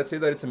inflation is, but let's say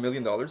that it's $1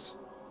 million.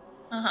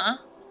 Uh-huh.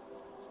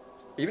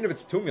 Even if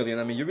it's $2 million,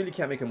 I mean, you really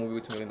can't make a movie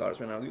with $2 million right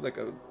now.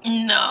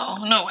 Dude.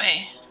 No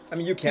way. I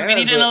mean, you can. You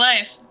need it in but a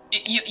life.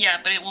 Yeah,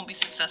 but it won't be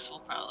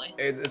successful, probably.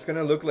 it's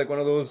gonna look like one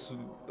of those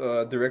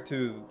direct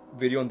to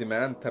video on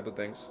demand type of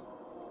things,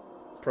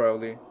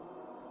 probably.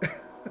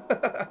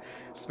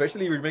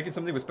 Especially if you're making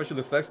something with special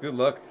effects. Good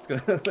luck. It's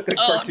gonna look like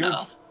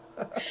cartoons.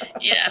 No.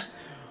 Yeah.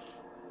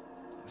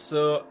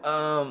 So,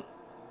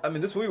 I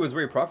mean, this movie was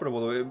very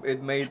profitable.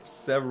 It made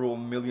several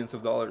millions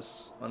of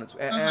dollars on its.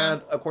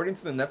 And according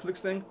to the Netflix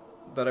thing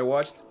that I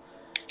watched,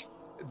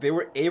 they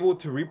were able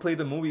to replay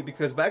the movie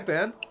because back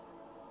then,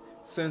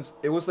 since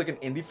it was like an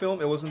indie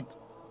film, it wasn't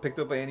picked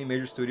up by any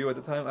major studio at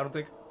the time, I don't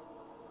think.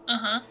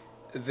 Uh-huh.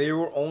 They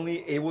were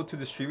only able to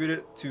distribute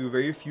it to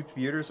very few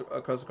theaters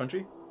across the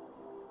country.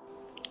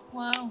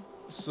 Wow.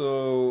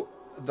 So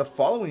the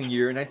following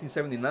year, in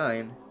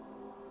 1979,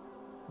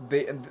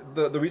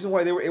 the reason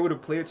why they were able to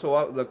play it so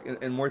out like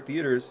in more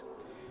theaters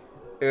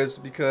is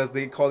because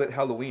they called it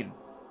Halloween.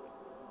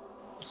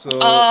 So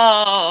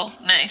Oh,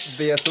 nice.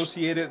 they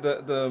associated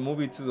the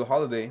movie to the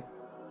holiday.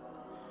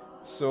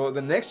 So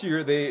the next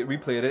year they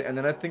replayed it, and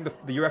then I think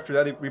the year after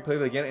that they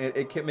replayed it again, and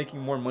it kept making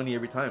more money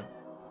every time.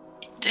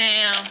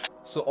 Damn.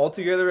 So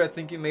altogether, I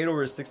think it made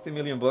over $60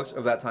 million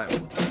of that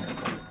time,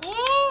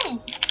 Woo!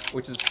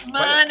 which is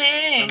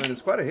Money.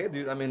 it's quite a hit,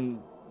 dude. I mean,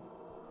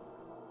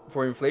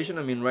 for inflation,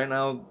 I mean, right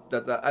now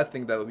that I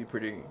think that would be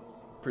pretty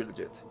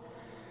legit.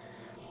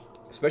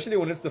 Especially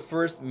when it's the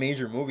first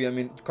major movie. I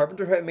mean,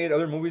 Carpenter had made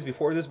other movies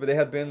before this, but they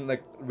had been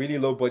like really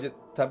low budget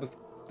type of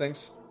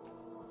things.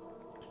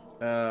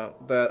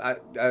 That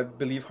I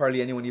believe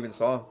hardly anyone even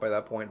saw by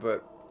that point.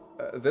 But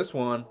this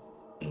one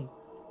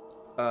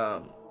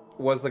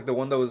was like the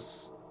one that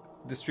was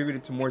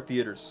distributed to more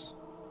theaters.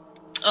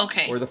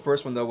 Okay. Or the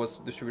first one that was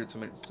distributed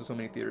to so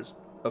many theaters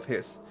of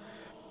his.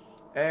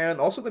 And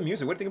also the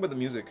music. What do you think about the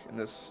music in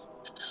this?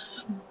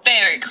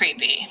 Very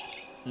creepy.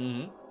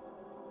 Mm-hmm.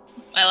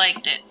 I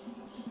liked it.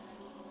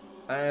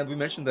 And we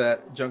mentioned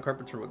that John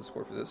Carpenter wrote the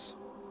score for this.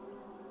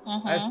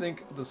 Mm-hmm. I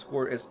think the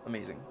score is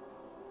amazing.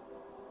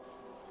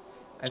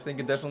 I think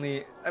it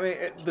definitely. I mean,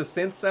 the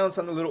synth sounds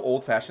a little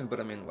old-fashioned, but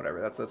I mean, whatever.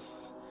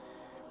 That's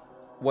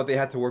what they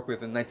had to work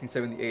with in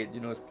 1978. You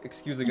know,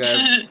 excuse the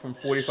guy from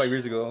 45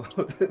 years ago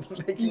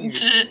making,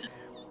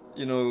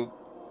 you know,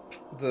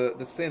 the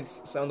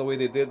synths sound the way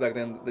they did back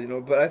then. You know,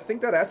 but I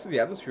think that adds to the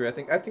atmosphere. I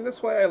think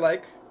that's why I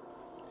like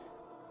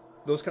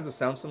those kinds of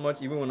sounds so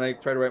much. Even when I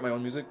try to write my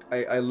own music,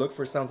 I look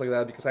for sounds like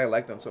that because I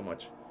like them so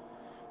much.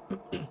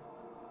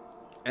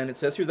 And it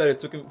says here that it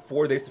took him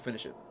 4 days to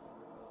finish it.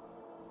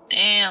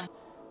 Damn.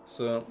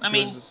 So I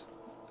mean,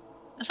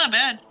 that's not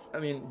bad. I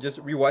mean, just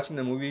rewatching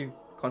the movie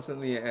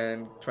constantly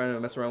and trying to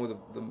mess around with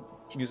the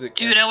music.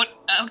 Dude, I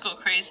would go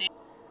crazy.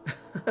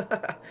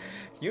 Can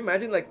you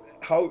imagine like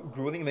how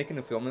grueling making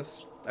a film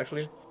is?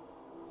 Actually,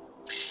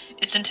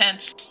 it's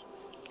intense.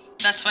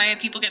 That's why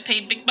people get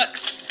paid big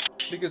bucks.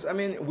 Because I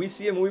mean, we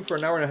see a movie for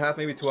an hour and a half,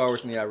 maybe 2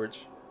 hours in the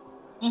average.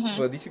 Mm-hmm.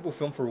 But these people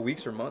film for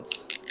weeks or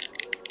months.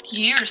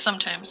 Years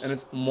sometimes. And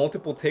it's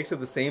multiple takes of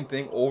the same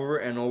thing over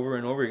and over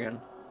and over again.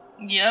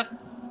 Yep.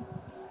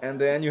 And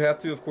then you have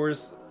to, of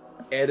course,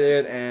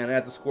 edit and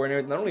add the score and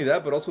everything. Not only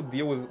that, but also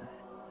deal with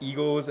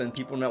egos and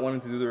people not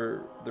wanting to do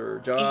their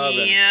job.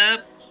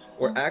 Yep.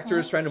 Or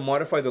actors trying to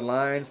modify the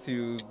lines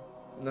to,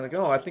 like,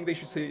 oh, I think they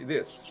should say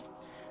this.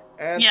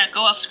 And yeah,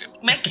 go off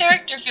script. My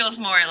character feels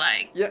more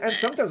like... Yeah, and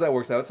sometimes that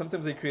works out.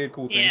 Sometimes they create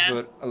cool things, Yeah.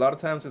 but a lot of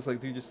times it's like,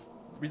 dude, just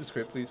read the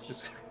script, please.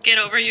 Just get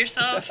over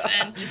yourself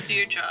and just do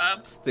your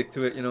job. Stick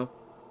to it, you know?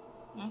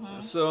 Mm-hmm.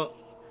 So,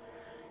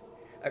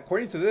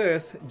 according to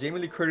this, Jamie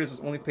Lee Curtis was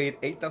only paid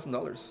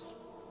 $8,000.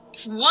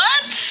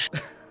 What?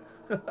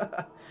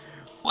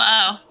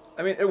 Wow.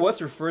 I mean, it was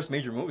her first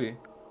major movie.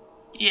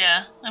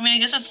 Yeah. I mean, I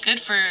guess that's good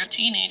for a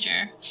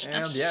teenager.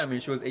 And yeah, I mean,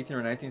 she was 18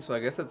 or 19, so I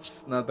guess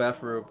that's not bad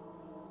for a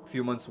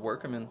few months'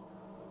 work. I mean,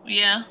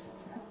 yeah.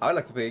 I'd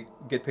like to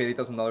get paid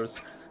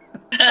 $8,000.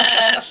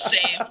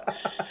 Same.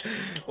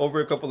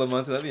 Over a couple of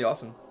months, that'd be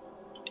awesome.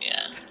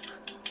 Yeah.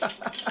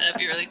 That'd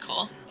be really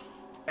cool.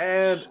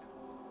 And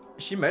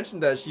she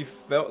mentioned that she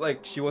felt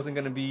like she wasn't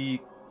going to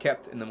be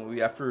kept in the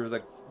movie after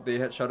like they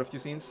had shot a few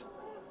snes.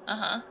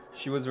 Uh-huh.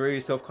 She was very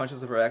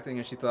self-conscious of her acting,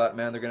 and she thought,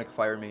 man, they're going to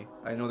fire me.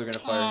 I know they're going to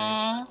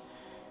fire me.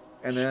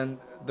 And then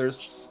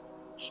there's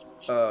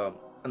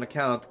an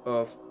account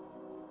of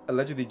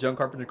allegedly John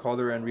Carpenter called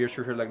her and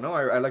reassured her, like, no,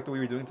 I like the way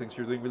you're doing things.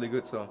 You're doing really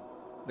good. So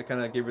they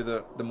kind of gave her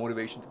the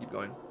motivation to keep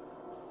going.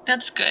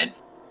 That's good.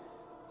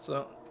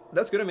 So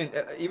that's good. I mean,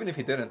 even if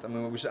he didn't, I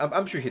mean,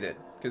 I'm sure he did.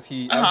 Because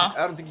Uh-huh.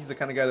 I don't think he's the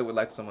kind of guy that would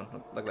lie to someone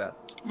like that.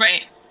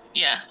 Right.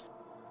 Yeah.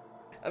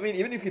 I mean,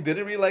 even if he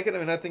didn't really like it, I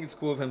mean, I think it's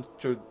cool of him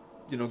to,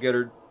 you know, get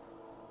her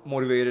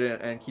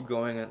motivated and keep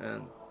going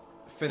and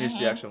finish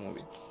the actual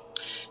movie.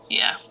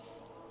 Yeah.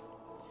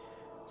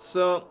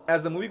 So,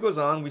 as the movie goes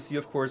on, we see,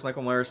 of course,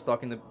 Michael Myers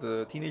stalking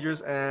the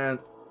teenagers and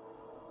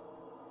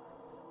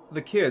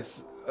the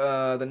kids.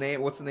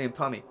 What's the name?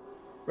 Tommy,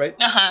 right?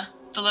 Uh-huh.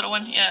 The little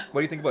one, yeah.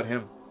 What do you think about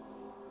him?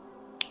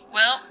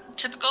 Well,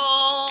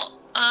 typical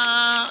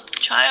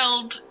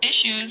child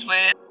issues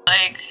with,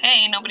 like,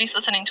 hey, nobody's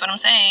listening to what I'm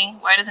saying.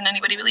 Why doesn't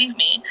anybody believe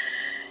me?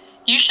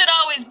 You should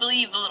always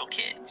believe the little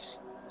kids.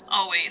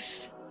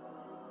 Always.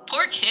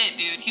 Poor kid,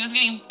 dude. He was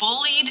getting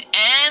bullied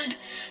and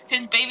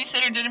his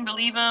babysitter didn't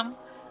believe him.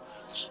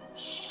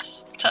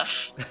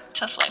 Tough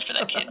life for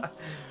that kid.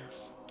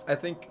 I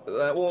think,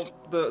 well,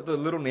 the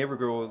little neighbor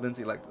girl,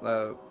 Lindsay,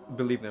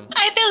 believed him.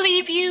 I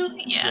believe you.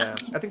 Yeah,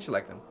 I think she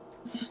liked him.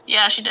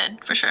 Yeah, she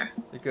did, for sure.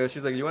 Because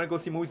she's like, you want to go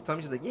see movies with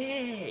Tommy? She's like,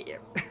 yeah.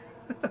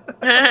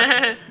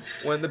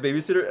 When the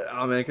babysitter,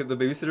 oh man, the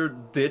babysitter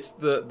ditched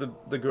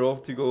the girl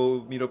to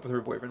go meet up with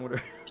her boyfriend,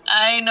 whatever.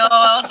 I know,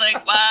 I was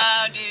like,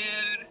 wow,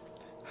 dude.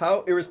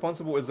 How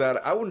irresponsible is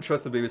that? I wouldn't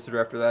trust the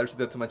babysitter after that if she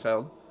did that to my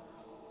child.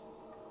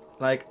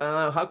 Like,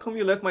 how come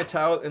you left my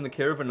child in the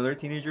care of another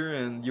teenager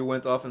and you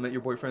went off and met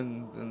your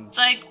boyfriend? And... It's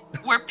like,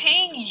 we're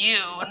paying you,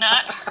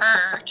 not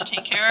her, to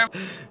take care of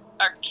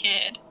our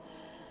kid.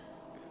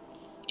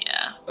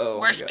 Yeah. Oh,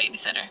 worst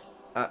babysitter.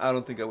 I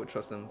don't think I would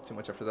trust them too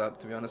much after that,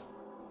 to be honest.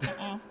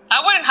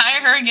 I wouldn't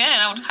hire her again.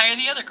 I would hire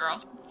the other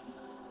girl.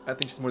 I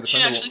think she's more She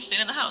dependable. actually stayed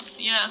in the house.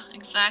 Yeah,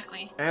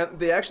 exactly. And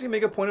they actually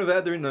make a point of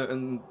that during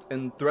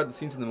and throughout the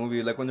scenes in the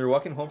movie. Like when they're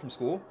walking home from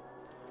school,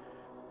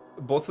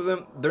 both of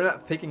them, they're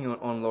not picking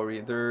on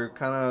Laurie. They're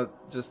kind of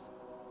just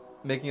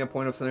making a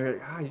point of saying,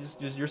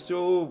 you're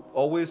still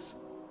always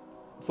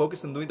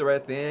focused on doing the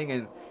right thing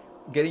and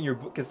getting your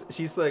book. Because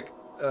she's like,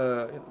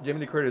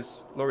 Jamie Lee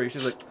Curtis, Laurie,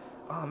 she's like,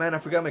 oh man, I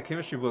forgot my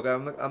chemistry book.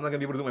 I'm not gonna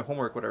be able to do my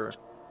homework, whatever.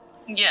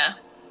 Yeah.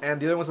 And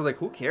the other ones are like,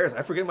 who cares?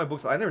 I forget my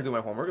books. I never do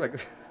my homework.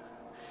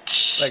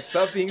 Like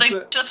stop being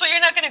like, that's why you're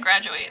not gonna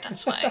graduate.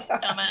 That's why,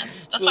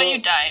 dumbass. That's why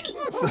you died.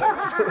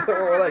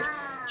 Or like,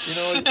 you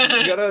know,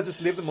 you gotta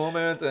just live the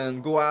moment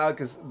and go out,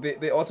 because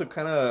they also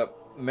kind of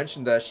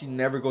mentioned that she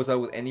never goes out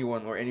with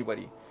anyone or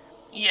anybody.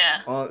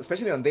 Yeah.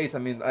 Especially on dates. I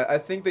mean, I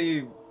think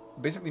they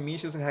basically mean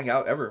she doesn't hang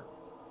out ever.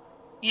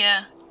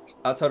 Yeah.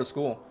 Outside of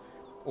school,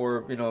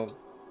 or you know,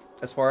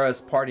 as far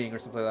as partying or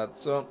something like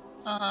that. So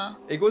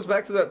it goes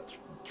back to that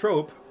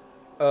trope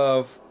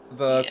of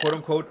the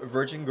quote-unquote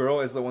virgin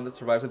girl is the one that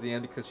survives at the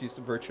end because she's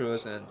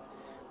virtuous and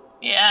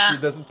she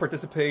doesn't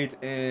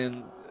participate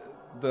in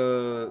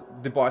the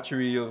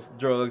debauchery of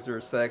drugs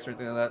or sex or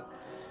anything like that.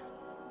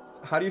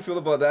 How do you feel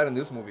about that in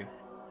this movie?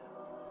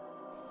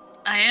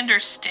 I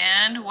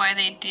understand why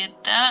they did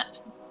that,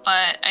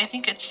 but I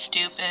think it's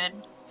stupid.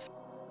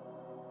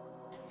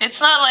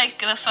 It's not like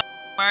the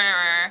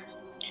murderer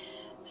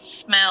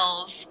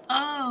smells.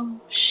 Oh,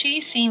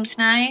 she seems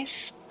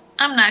nice.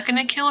 I'm not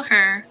gonna kill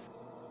her.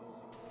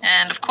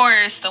 And of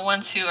course, the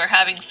ones who are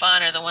having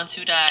fun are the ones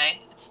who die.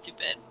 It's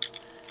stupid.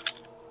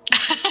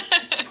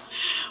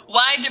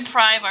 Why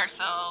deprive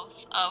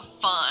ourselves of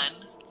fun?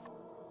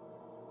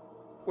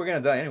 We're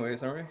gonna die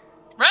anyways, aren't we?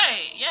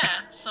 Right,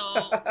 yeah. So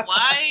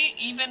why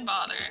even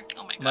bother?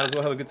 Oh my god. Might as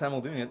well have a good time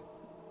while doing it.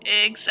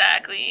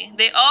 Exactly.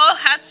 They all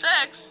had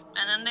sex,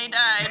 and then they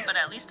died, but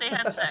at least they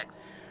had sex.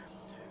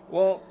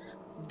 Well,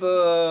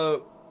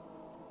 the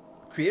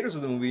creators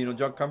of the movie,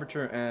 John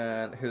Carpenter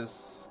and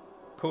his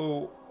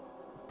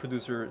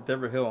co-producer,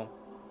 Deborah Hill.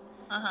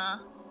 Uh-huh.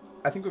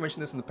 I think we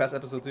mentioned this in the past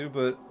episode too,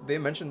 but they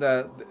mentioned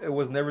that it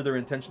was never their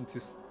intention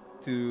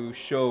to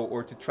show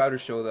or to try to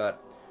show that,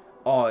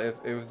 oh,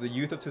 if the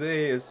youth of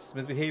today is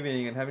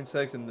misbehaving and having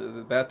sex and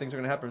the bad things are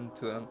going to happen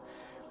to them.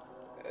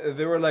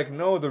 They were like,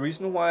 no, the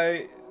reason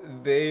why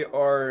they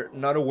are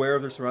not aware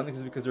of their surroundings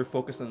is because they're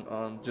focused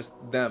on just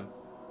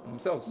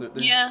themselves. They're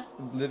just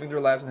living their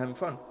lives and having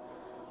fun.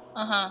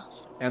 Uh-huh.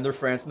 And their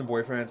friends and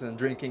their boyfriends and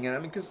drinking. And I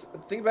mean, because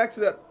think back to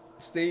that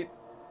state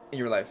in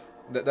your life.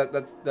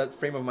 That's that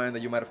frame of mind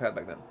that you might have had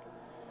back then.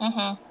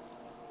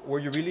 Mm-hmm. Were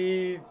you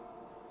really,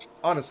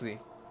 honestly,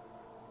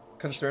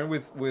 concerned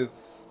with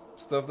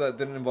stuff that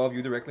didn't involve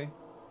you directly?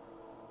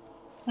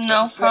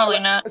 No, probably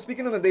not.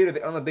 Speaking on a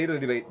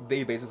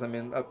day-to-day basis, I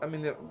mean,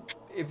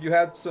 if you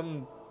had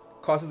some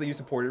causes that you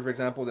supported, for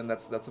example, then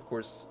that's of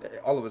course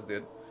all of us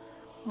did.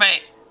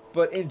 Right.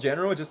 But in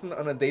general, just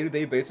on a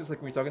day-to-day basis, like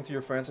when you're talking to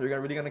your friends, are you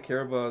really gonna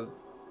care about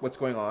what's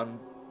going on?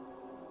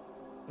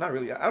 Not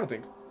really. I don't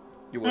think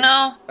you would.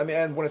 No. I mean,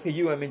 and when I say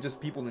you, I mean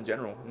just people in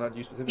general, not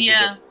you specifically.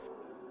 Yeah.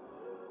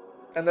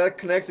 And that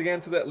connects again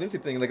to that Lindsay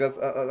thing. Like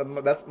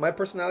that's my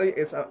personality.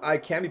 Is I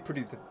can be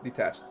pretty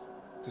detached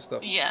to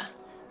stuff. Yeah.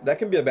 That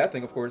can be a bad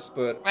thing, of course,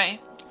 but right.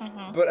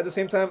 Mm-hmm. But at the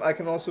same time, I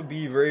can also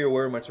be very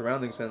aware of my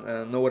surroundings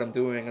and know what I'm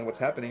doing and what's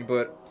happening.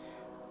 But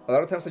a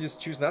lot of times I just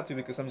choose not to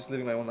because I'm just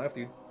living my own life,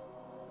 dude.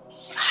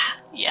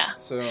 Yeah.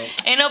 So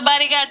ain't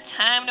nobody got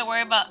time to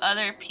worry about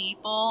other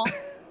people.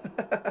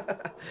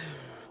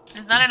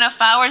 There's not enough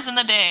hours in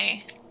the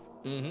day.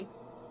 Mm-hmm.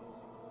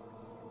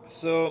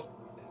 So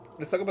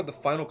let's talk about the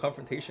final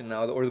confrontation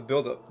now, or the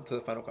build-up to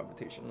the final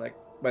confrontation. Like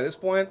by this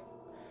point,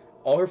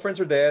 all her friends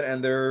are dead,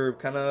 and they're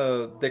kind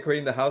of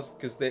decorating the house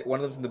because one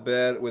of them's in the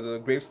bed with a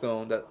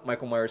gravestone that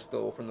Michael Myers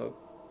stole from the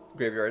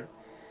graveyard.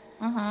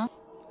 Mm-hmm.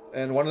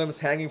 And one of them is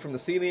hanging from the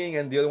ceiling,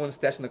 and the other one's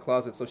stashed in the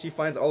closet. So she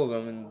finds all of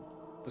them in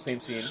the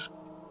same scene.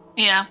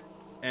 Yeah.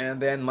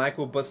 And then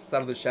Michael busts out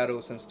of the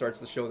shadows and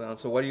starts the showdown.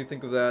 So what do you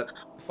think of that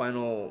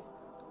final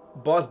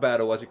boss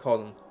battle, as you call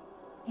them?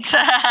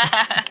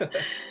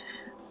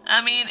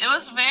 I mean, it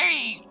was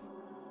very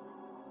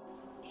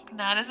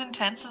not as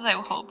intense as I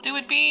hoped it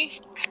would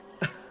be.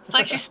 It's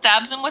like she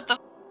stabs him with the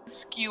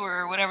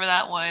skewer or whatever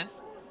that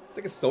was. It's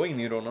like a sewing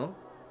needle, no?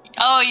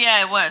 Oh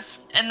yeah, it was.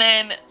 And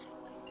then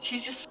she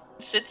just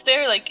sits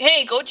there like,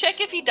 hey, go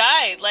check if he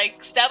died.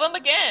 Like, stab him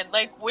again.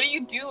 Like, what are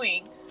you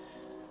doing?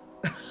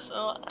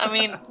 So, I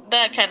mean,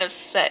 that kind of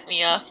set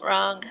me off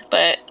wrong.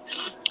 But,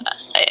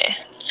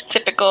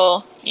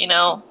 typical,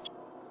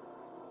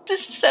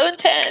 this is so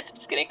intense. I'm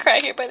just gonna cry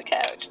here by the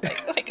couch.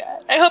 Like, oh my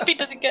god. I hope he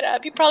doesn't get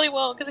up. He probably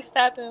won't because I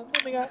stabbed him.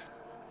 Oh my god.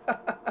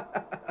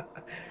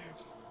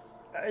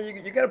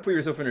 You gotta put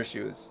yourself in her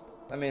shoes.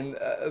 I mean,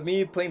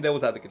 me playing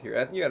devil's advocate here.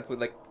 I think you gotta put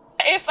like.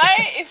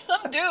 If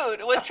some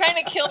dude was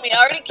trying to kill me, I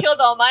already killed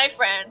all my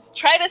friends.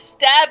 Try to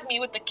stab me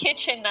with the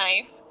kitchen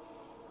knife,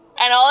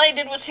 and all I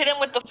did was hit him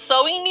with the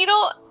sewing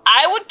needle.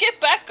 I would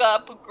get back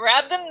up,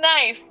 grab the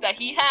knife that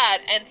he had,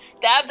 and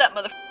stab that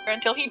motherfucker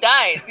until he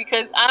dies.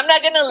 Because I'm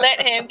not gonna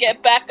let him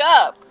get back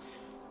up.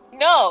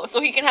 No, so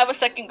he can have a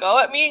second go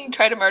at me and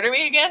try to murder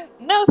me again?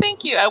 No,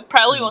 thank you. I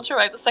probably won't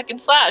survive the second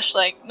slash.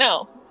 Like,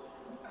 no.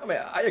 I mean,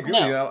 I agree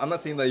with you. I'm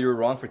not saying that you're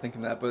wrong for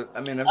thinking that, but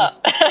I mean, I'm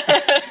just.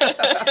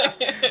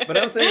 But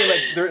I'm saying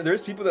like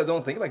there's people that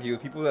don't think like you.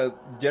 People that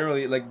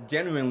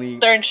genuinely.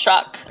 They're in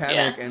shock.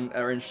 Panic and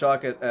are in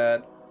shock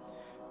at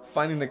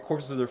finding the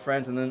corpses of their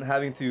friends and then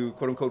having to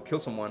quote unquote kill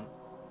someone.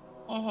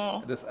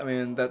 Mm-hmm. I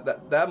mean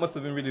that must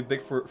have been really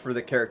big for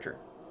the character.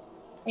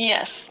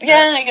 Yes.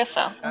 Yeah, I guess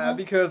so. Mm-hmm.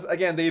 Because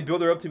again, they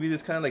build her up to be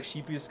this kind of like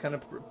sheepish kind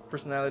of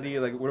personality,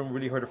 like wouldn't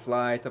really hurt a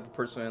fly type of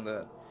person.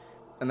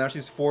 And now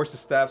she's forced to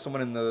stab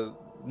someone in the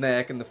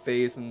neck and the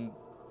face and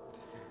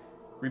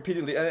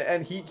repeatedly.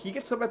 And he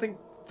gets up, I think,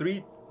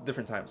 3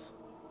 different times.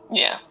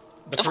 Yeah,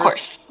 of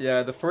course.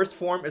 Yeah, the first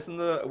form is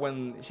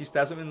when she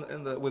stabs him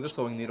with a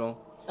sewing needle.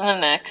 In the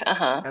neck,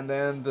 And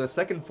then the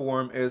second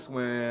form is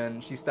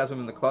when she stabs him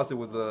in the closet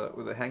with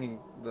the hanging,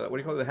 what do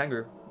you call it, the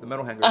hanger, the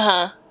metal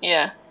hanger.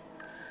 Yeah.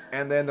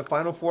 And then the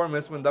final form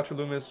is when Dr.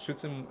 Loomis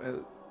shoots him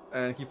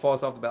and he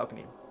falls off the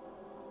balcony.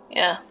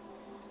 Yeah.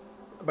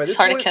 It's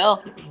hard to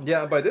kill.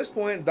 Yeah, by this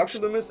point, Dr.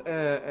 Loomis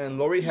and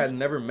Laurie had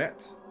never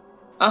met.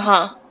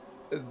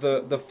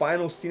 The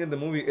final scene of the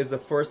movie is the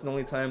first and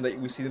only time that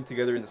we see them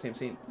together in the same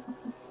scene.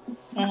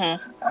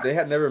 They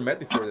had never met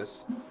before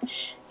this.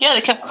 Yeah,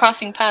 they kept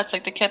crossing paths.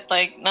 Like they kept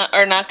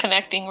not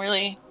connecting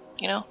really.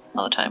 you know,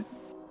 all the time.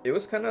 It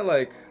was kind of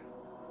like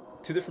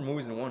two different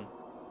movies in one,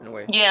 in a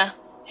way. Yeah.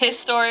 His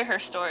story, her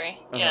story.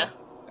 Yeah.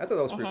 I thought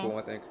that was pretty cool,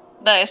 I think.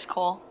 That is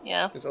cool,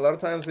 yeah. Because a lot of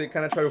times they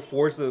kind of try to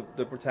force the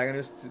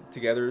protagonists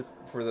together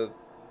for the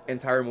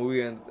entire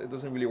movie, and it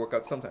doesn't really work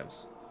out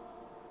sometimes.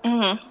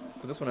 But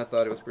this one I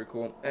thought it was pretty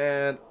cool.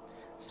 And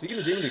speaking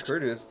of Jamie Lee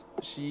Curtis,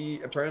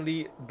 she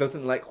apparently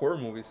doesn't like horror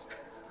movies.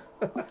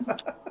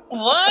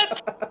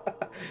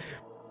 What?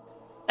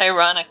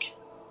 Ironic.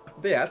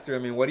 They asked her, I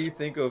mean, what do you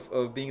think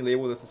of being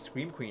labeled as a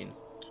scream queen?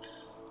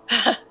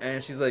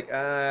 And she's like,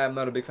 I'm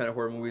not a big fan of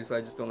horror movies, I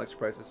just don't like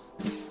surprises.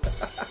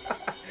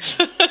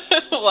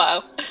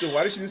 Wow. So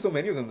why did she do so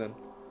many of them then?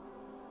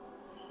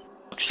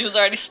 She was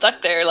already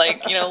stuck there,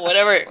 like, you know,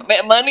 whatever.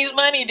 Money's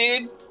money,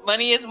 dude.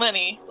 Money is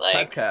money.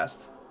 Like,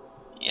 typecast.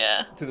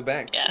 Yeah. To the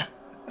bank. Yeah.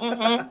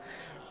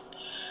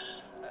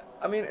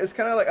 I mean, it's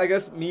kind of like, I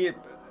guess, me,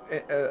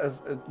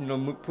 as you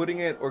know, putting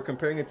it or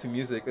comparing it to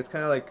music, it's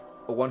kind of like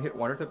a one-hit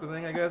wonder type of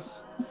thing, I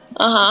guess.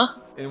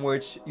 In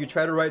which you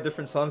try to write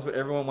different songs, but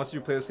everyone wants you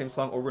to play the same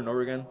song over and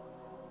over again.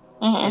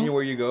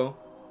 Anywhere you go.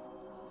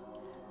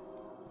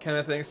 Kind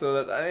of thing.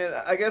 So that, I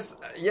mean, I guess,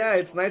 yeah,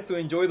 it's nice to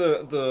enjoy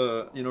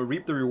the you know,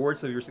 reap the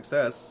rewards of your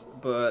success,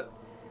 but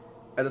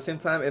at the same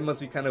time, it must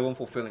be kind of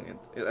unfulfilling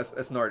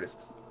as an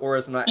artist, or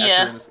as an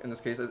actor in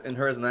this case, and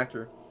her as an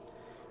actor.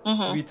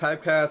 To be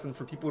typecast and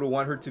for people to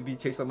want her to be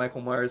chased by Michael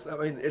Myers. I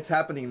mean, it's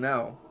happening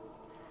now.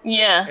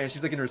 Yeah. And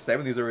she's like in her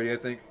 70s already, I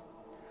think.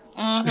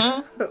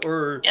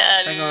 Or,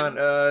 yeah, hang on,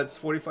 it's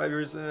 45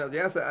 years.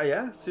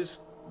 Yeah, she's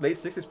late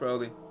 60s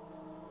probably.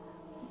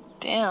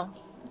 Damn.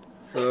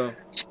 So.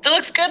 Still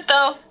looks good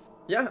though.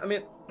 Yeah, I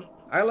mean,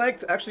 I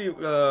liked, actually,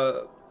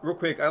 real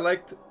quick, I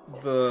liked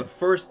the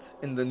first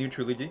in the new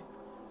trilogy.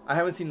 I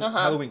haven't seen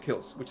Halloween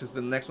Kills, which is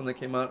the next one that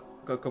came out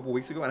a couple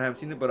weeks ago, and I haven't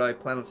seen it, but I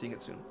plan on seeing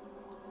it soon.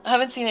 I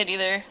haven't seen it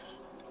either.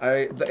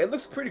 It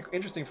looks pretty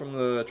interesting from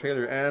the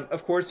trailer, and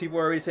of course people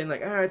are already saying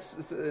like,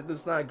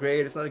 it's not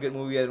great, it's not a good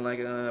movie, I don't like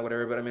it,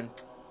 whatever. But I mean,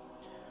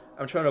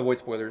 I'm trying to avoid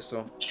spoilers,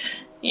 so.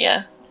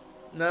 Yeah.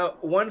 Now,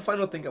 one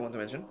final thing I want to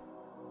mention.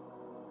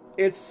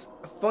 It's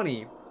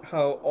funny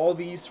how all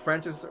these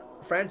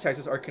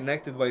franchises are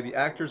connected by the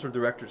actors or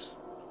directors.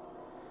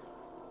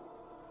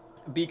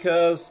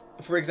 Because,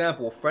 for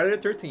example, Friday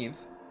the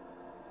 13th,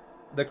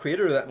 the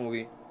creator of that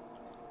movie,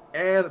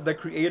 and the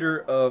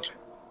creator of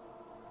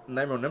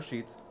Nightmare on Elm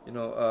Street, you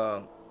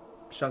know,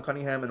 Sean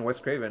Cunningham and Wes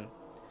Craven,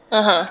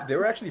 they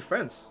were actually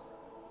friends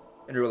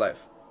in real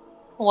life.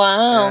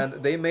 Wow. And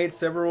they made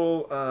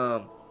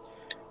several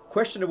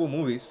questionable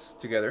movies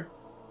together.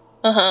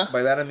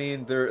 By that I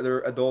mean they're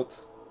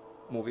adult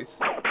movies.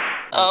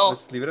 Oh.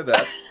 Let's leave it at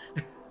that.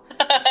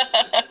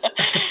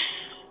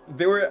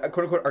 They were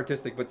quote unquote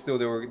artistic, but still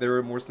they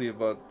were mostly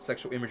about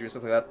sexual imagery and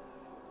stuff like that.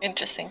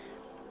 Interesting.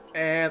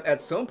 And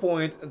at some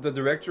point, the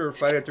director of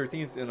Friday the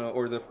 13th, you know,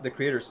 or the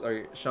creators,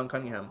 sorry, Sean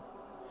Cunningham,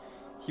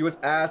 he was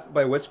asked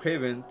by Wes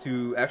Craven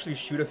to actually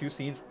shoot a few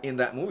scenes in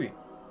that movie.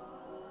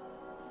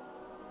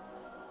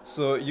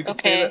 So you could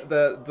say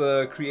that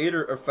the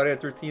creator of Friday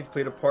the 13th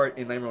played a part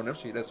in Nightmare on Elm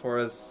Street as far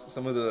as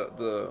some of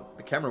the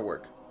camera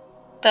work.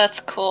 That's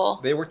cool.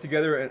 They worked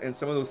together in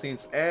some of those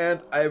scenes.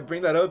 And I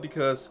bring that up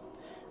because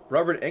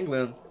Robert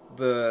Englund,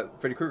 the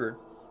Freddy Krueger,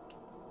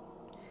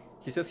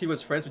 he says he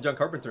was friends with John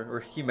Carpenter,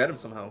 or he met him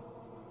somehow.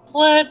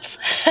 What?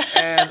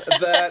 And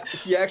that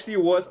he actually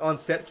was on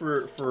set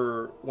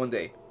for one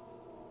day.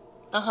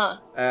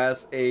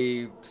 As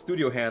a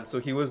studio hand, so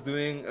he was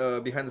doing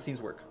behind the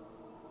scenes work.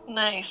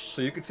 Nice.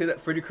 So you could say that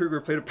Freddy Krueger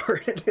played a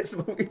part in this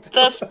movie too.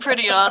 That's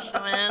pretty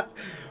awesome, man.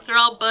 They're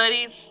all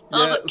buddies,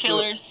 all the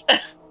killers. So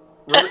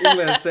Robert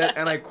Englund said,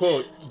 and I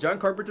quote, "John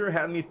Carpenter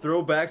had me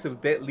throw bags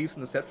of dead leaves on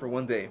the set for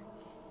one day."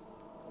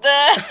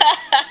 That's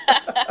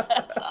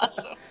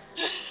awesome.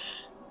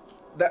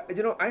 That,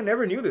 you know, I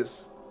never knew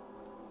this.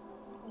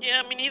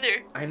 Yeah, me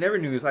neither. I never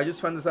knew this. I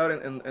just found this out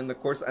in the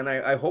course, and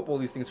I hope all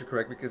these things are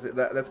correct because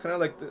that's kind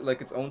of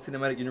like its own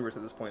cinematic universe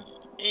at this point.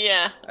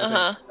 Yeah.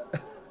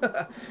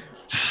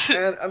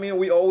 And I mean,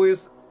 we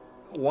always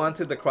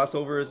wanted the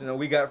crossovers. You know,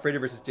 we got Freddy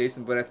vs.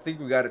 Jason, but I think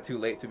we got it too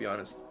late, to be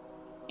honest.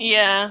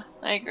 Yeah,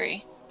 I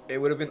agree. It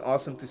would have been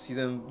awesome to see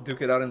them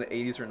duke it out in the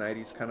 80s or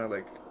 90s, kind of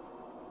like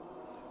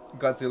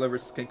Godzilla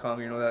vs. King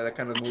Kong, you know, that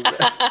kind of movie.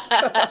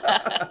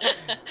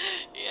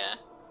 Yeah.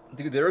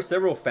 Dude, there are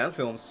several fan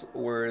films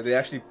where they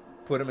actually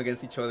put them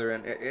against each other,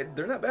 and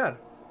they're not bad.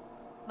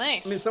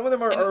 Nice. I mean, some of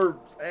them are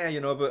you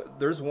know, but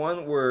there's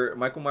one where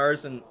Michael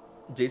Myers and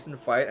Jason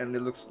fight, and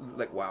it looks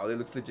like, wow, it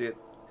looks legit.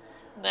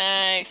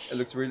 Nice. It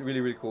looks really, really,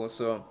 really cool.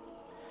 So,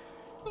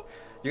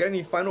 you got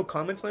any final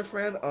comments, my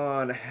friend,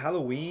 on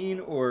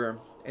Halloween or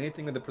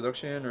anything with the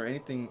production or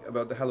anything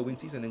about the Halloween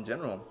season in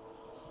general?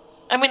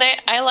 I mean,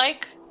 I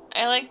like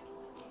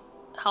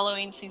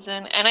Halloween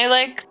season, and I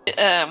like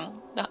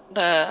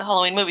the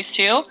Halloween movies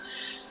too.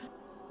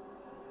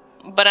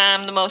 But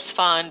I'm the most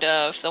fond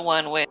of the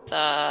one with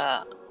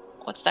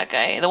what's that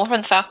guy? The one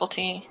from The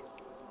Faculty,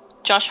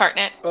 Josh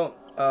Hartnett. Oh,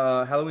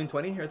 Halloween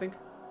 20, I think.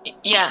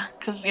 Yeah,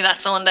 because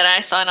that's the one that I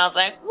saw, and I was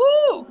like,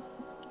 woo!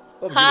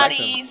 Oh, you liked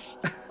them. Hotties.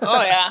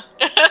 Oh yeah.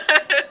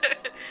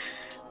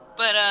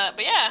 But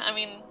yeah, I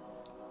mean,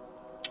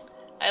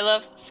 I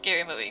love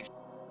scary movies.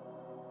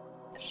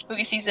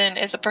 Spooky season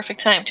is a perfect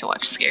time to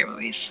watch scary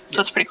movies,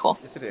 so it's pretty cool.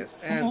 Yes, it is.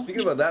 And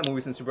speaking about that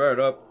movie, since you brought it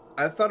up,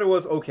 I thought it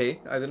was okay.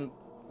 I didn't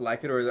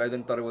like it, or I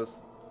didn't thought it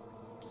was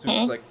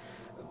super, like.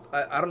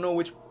 I don't know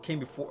which came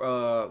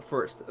before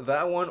first,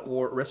 that one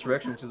or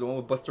Resurrection, which is the one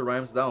with Busta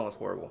Rhymes. That one was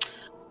horrible.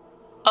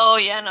 Oh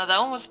yeah, no, that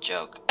one was a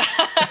joke.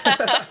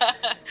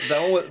 That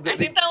one was. I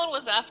think that one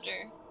was after.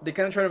 They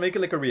kind of try to make it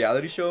like a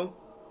reality show.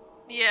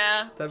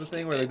 Yeah. Type of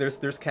thing where like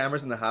there's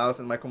cameras in the house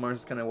and Michael Myers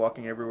is kind of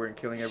walking everywhere and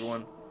killing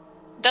everyone.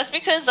 That's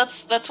because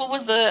that's what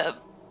was the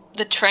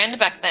trend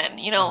back then.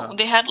 You know,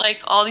 they had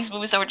like all these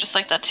movies that were just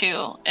like that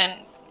too, and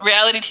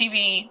reality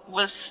TV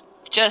was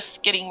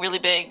just getting really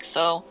big.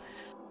 So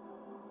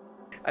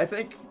I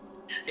think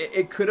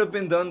it could have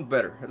been done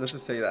better. Let's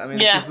just say that. I mean,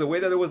 because the way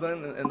that it was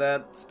done in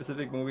that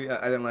specific movie,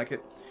 I didn't like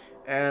it.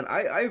 And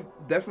I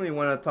definitely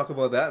want to talk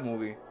about that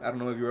movie. I don't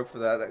know if you're up for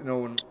that. You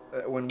know,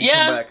 when we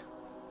come back.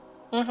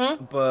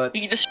 But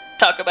you can just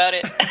talk about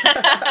it.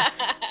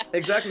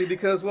 Exactly,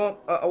 because we'll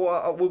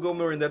go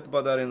more in depth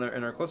about that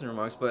in our closing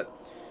remarks. But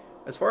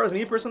as far as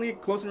me personally,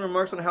 closing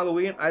remarks on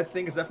Halloween, I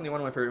think it's definitely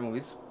one of my favorite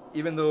movies.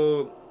 Even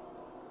though,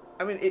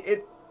 I mean,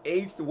 it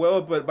aged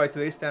well, but by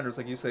today's standards,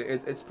 like you say,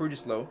 it's pretty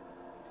slow.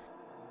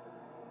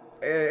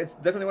 It's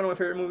definitely one of my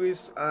favorite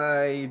movies.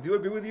 I do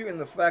agree with you in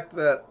the fact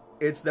that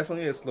it's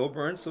definitely a slow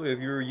burn. So if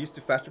you're used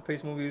to faster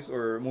paced movies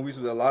or movies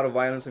with a lot of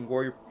violence and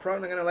gore, you're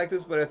probably not gonna like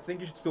this. But I think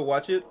you should still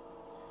watch it.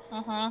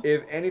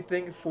 If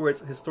anything, for its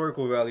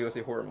historical value as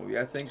a horror movie,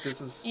 I think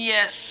this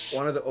is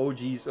one of the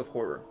OGs of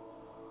horror.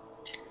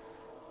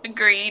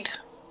 Agreed.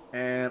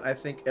 And I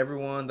think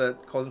everyone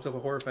that calls himself a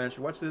horror fan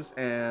should watch this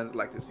and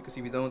like this, because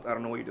if you don't, I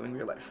don't know what you're doing with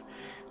your life.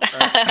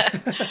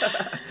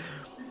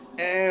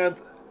 And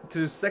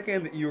to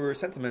second your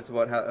sentiments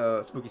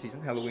about spooky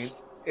season, Halloween,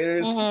 it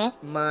is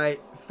my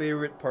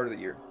favorite part of the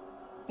year.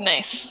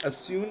 Nice. As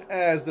soon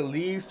as the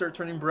leaves start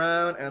turning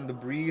brown and the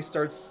breeze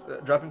starts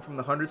dropping from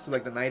the hundreds to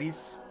like the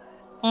 90s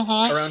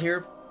around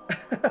here,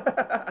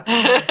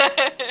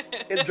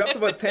 it drops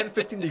about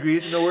 10-15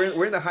 degrees. You know,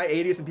 we're in the high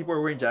 80s and people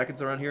are wearing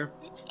jackets around here.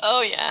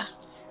 Oh yeah.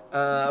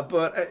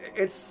 But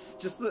it's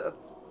just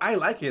I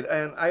like it,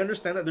 and I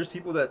understand that there's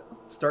people that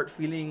start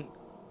feeling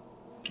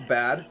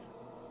bad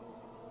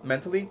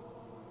mentally.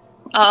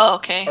 Oh,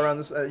 okay. Around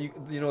this,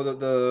 you know,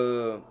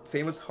 the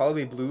famous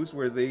holiday blues,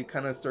 where they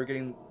kind of start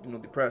getting, you know,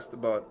 depressed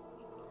about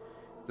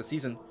the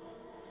season.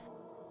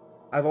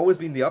 I've always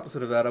been the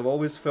opposite of that. I've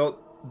always felt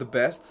the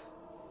best,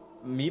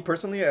 me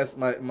personally, as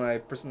my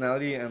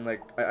personality, and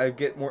like I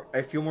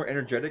feel more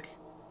energetic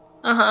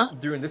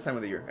during this time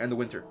of the year and the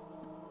winter.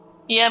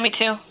 Yeah, me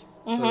too.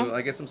 So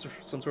I guess some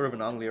sort of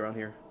anomaly around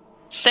here.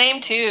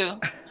 Same too.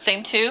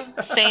 Same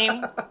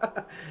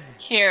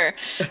here,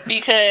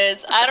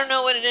 because I don't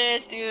know what it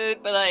is,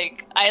 dude, but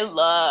like I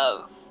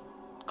love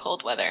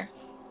cold weather,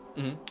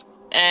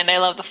 and I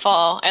love the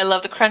fall. I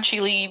love the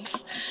crunchy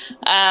leaves.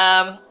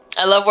 I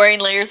love wearing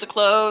layers of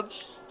clothes.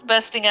 It's the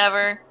best thing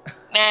ever.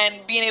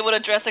 And being able to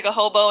dress like a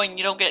hobo and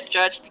you don't get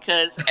judged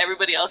because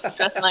everybody else is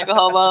dressing like a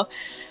hobo.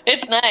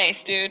 It's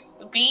nice, dude.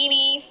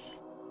 Beanies,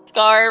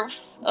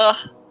 scarves,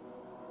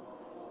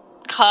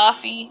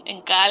 coffee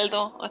and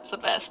caldo. That's the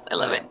best. I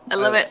love it. I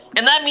love it.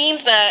 And that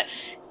means that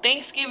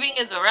Thanksgiving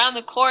is around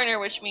the corner,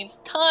 which means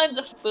tons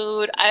of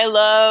food. I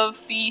love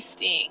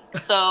feasting.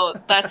 So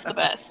that's the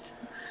best.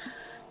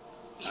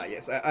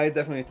 Yes, I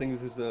definitely think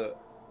this is the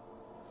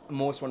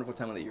most wonderful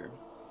time of the year.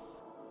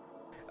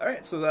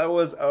 Alright, so that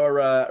was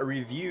our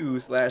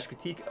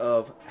review/critique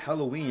of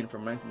Halloween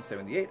from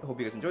 1978. Hope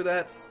you guys enjoyed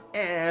that.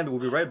 And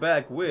we'll be right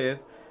back with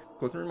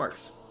closing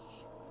remarks.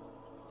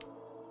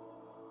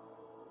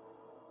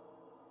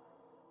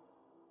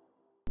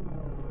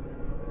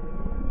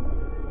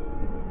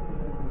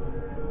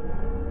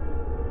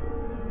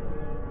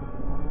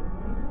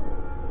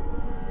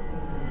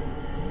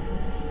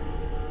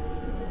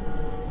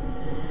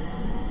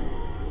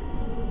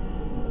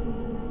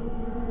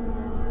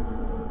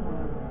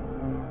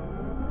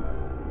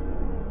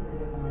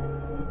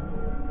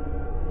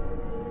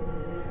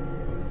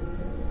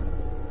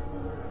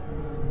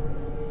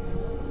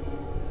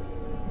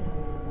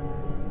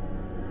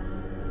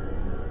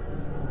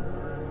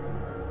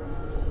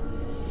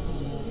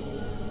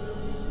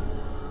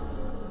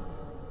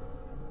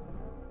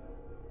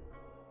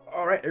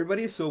 Alright,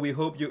 everybody, so we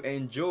hope you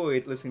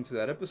enjoyed listening to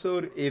that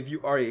episode. If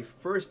you are a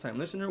first-time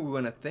listener, we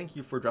want to thank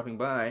you for dropping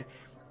by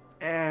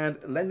and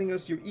lending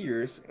us your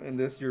ears in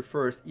this, your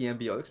first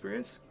EMBL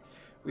experience.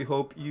 We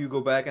hope you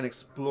go back and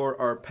explore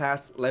our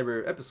past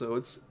library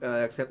episodes,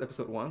 except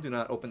episode 1. Do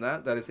not open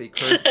that. That is a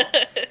cursed,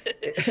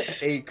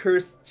 a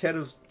cursed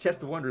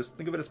chest of wonders.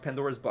 Think of it as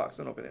Pandora's box.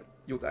 Don't open it.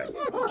 You'll die.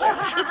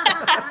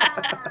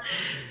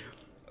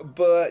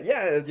 But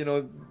yeah, you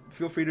know,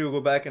 feel free to go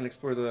back and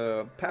explore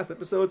the past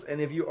episodes. And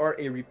if you are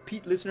a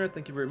repeat listener,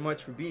 thank you very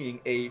much for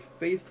being a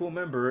faithful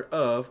member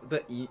of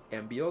the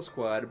EMBL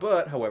squad.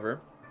 But,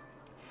 however,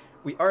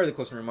 We are the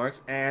closing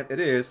remarks, and it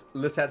is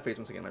the sad face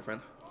once again, my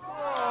friend.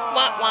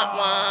 Wah, wah,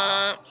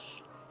 wah.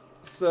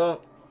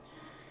 So,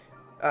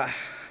 uh,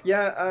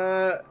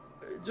 yeah,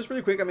 just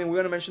really quick, I mean, we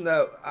want to mention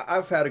that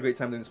I've had a great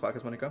time doing this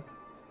podcast, Monica.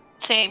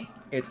 Same.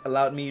 It's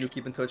allowed me to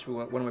keep in touch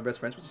with one of my best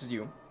friends, which is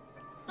you.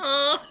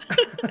 Aw.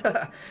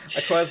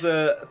 Across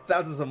the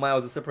thousands of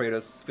miles that separate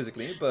us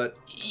physically, but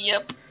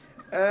Yep.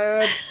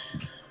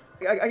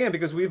 again,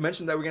 because we've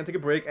mentioned that we're gonna take a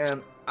break,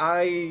 and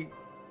I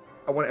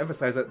want to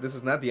emphasize that this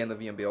is not the end of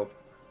VMBL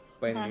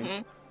by any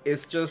means.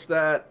 It's just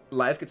that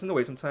life gets in the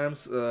way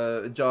sometimes,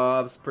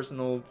 jobs,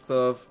 personal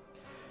stuff.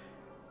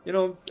 You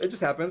know, it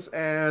just happens,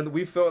 and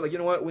we felt like, you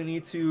know what, we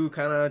need to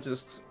kind of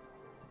just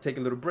take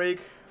a little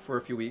break for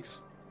a few weeks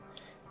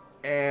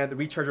and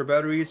recharge our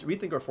batteries,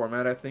 rethink our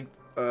format. I think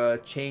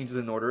change is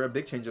in order, a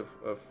big change of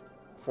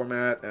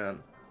format,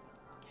 and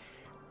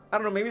I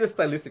don't know, maybe the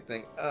stylistic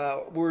thing.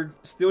 We're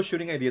still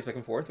shooting ideas back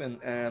and forth,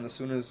 and as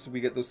soon as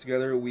we get those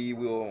together, we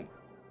will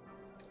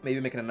maybe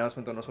make an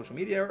announcement on our social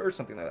media or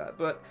something like that.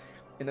 But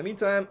in the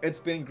meantime, it's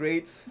been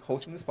great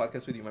hosting this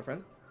podcast with you, my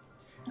friend.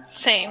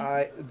 Same.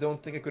 I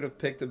don't think I could have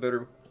picked a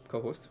better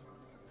co-host.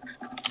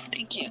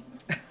 Thank you.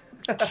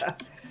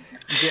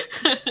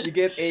 You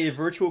get a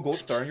virtual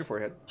gold star on your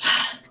forehead.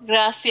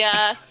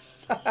 Gracias.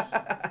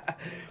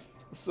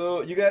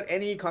 So, you got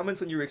any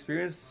comments on your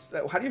experience?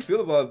 How do you feel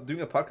about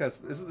doing a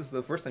podcast? This is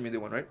the first time you did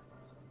one, right?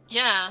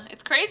 Yeah,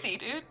 it's crazy,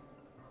 dude.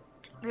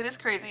 It is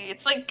crazy.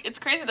 It's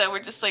crazy that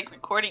we're just like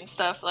recording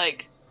stuff.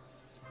 Like,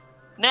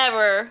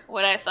 never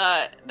would I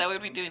thought that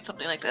we'd be doing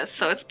something like this.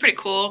 So it's pretty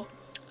cool.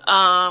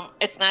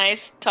 It's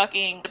nice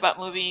talking about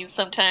movies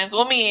sometimes.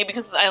 Well, me,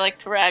 because I like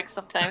to rag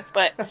sometimes,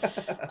 but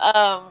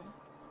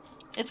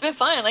it's been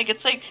fun. Like,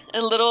 it's like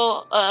a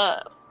little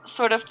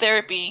sort of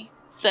therapy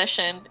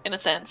session in a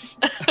sense.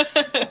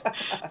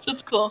 So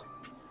it's cool.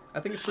 I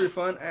think it's pretty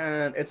fun,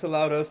 and it's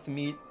allowed us to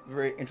meet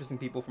very interesting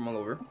people from all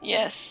over.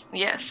 Yes,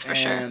 for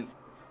sure. And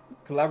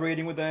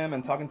collaborating with them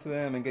and talking to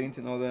them and getting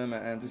to know them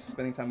and just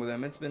spending time with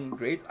them, it's been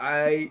great.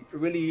 I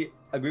really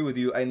agree with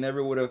you. I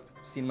never would have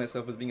seen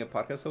myself as being a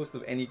podcast host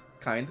of any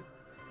kind,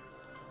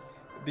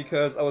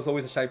 because I was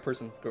always a shy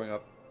person growing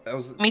up. I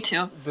was Me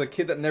too. the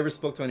kid that never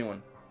spoke to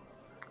anyone.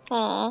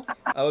 Aww.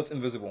 I was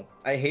invisible.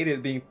 I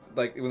hated being,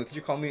 like, when the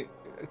teacher called me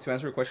to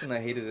answer a question, I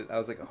hated it. I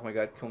was like, oh my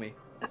god, kill me.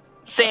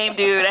 Same,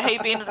 dude. I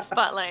hate being in the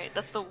spotlight.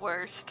 That's the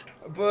worst.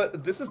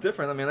 But this is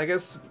different. I mean, I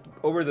guess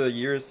over the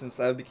years since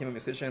I became a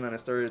musician and I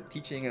started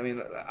teaching, I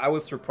mean, I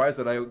was surprised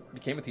that I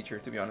became a teacher,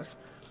 to be honest.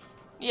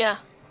 Yeah.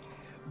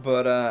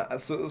 But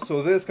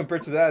so this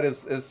compared to that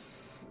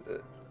is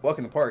walk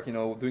in the park, you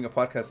know, doing a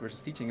podcast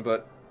versus teaching.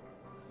 But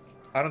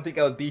I don't think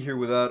I would be here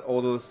without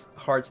all those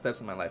hard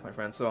steps in my life, my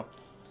friend. So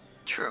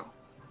True.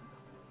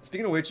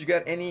 speaking of which, you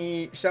got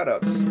any shout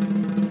outs?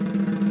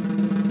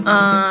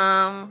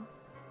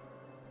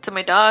 To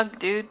my dog,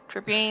 dude,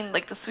 for being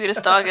like the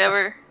sweetest dog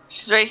ever.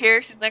 She's right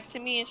here. She's next to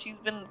me, and she's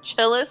been the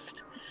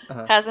chillest.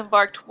 Hasn't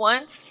barked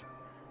once.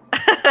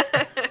 So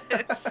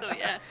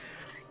yeah,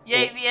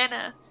 yay, Well,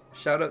 Vienna.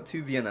 Shout out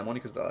to Vienna,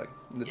 Monica's dog,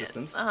 in the Yes,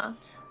 distance. Uh-huh.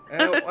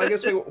 And I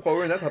guess while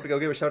we're in that topic, I'll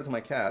give a shout out to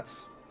my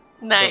cats.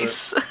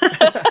 Nice.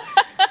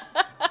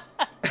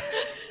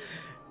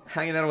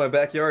 Hanging out in my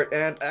backyard,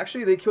 and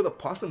actually they killed a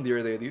possum the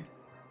other day, dude.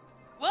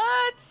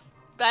 What?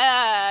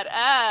 Bad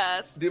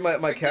ass. Dude,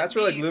 my cats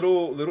are like beast.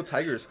 little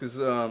tigers, because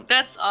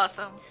That's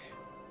awesome.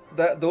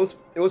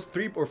 it was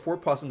 3 or 4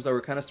 possums that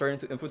were kind of starting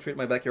to infiltrate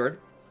my backyard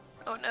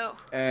Oh no.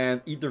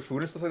 and eat their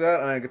food and stuff like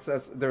that,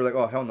 and they're like,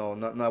 oh hell no,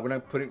 we're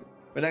not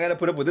gonna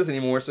put up with this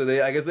anymore. So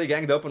I guess they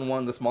ganged up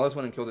on the smallest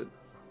one, and killed it.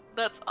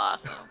 That's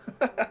awesome.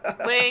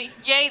 Wait,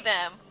 yay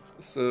them.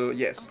 So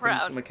yes, I'm proud.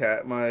 thank you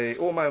to my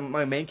cat.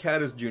 My main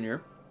cat is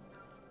Junior.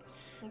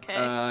 Okay.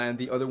 And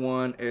the other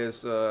one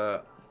is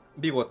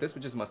Bigotes,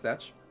 which is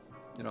mustache,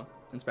 you know,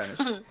 in Spanish.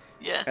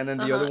 Yeah. And then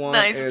the other one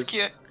nice, is it's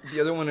cute. the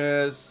other one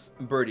is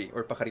Birdie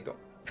or Pajarito.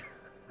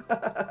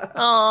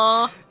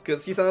 Aww.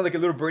 Because he sounded like a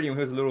little birdie when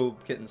he was a little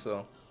kitten,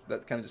 so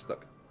that kind of just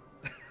stuck.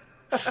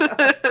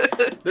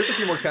 There's a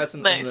few more cats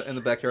in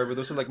the backyard, but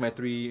those are like my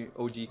 3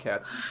 OG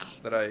cats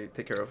that I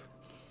take care of.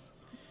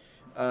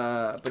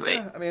 But Sweet.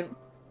 yeah, I mean,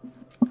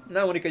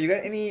 now Monica, you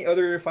got any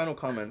other final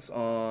comments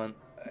on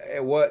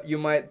what you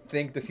might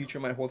think the future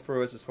might hold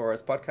for us as far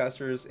as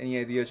podcasters? Any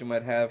ideas you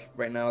might have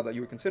right now that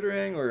you were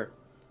considering, or?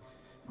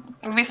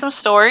 Maybe some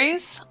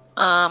stories.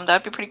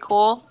 That'd be pretty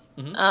cool.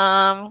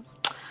 Mhm.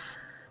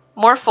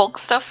 More folk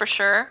stuff for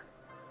sure.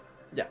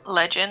 Yeah.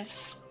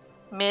 Legends,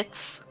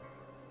 myths.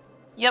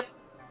 Yep.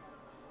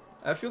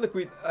 I feel like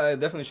we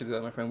definitely should do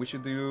that, my friend. We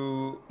should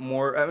do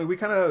more. I mean, we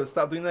kind of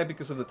stopped doing that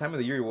because of the time of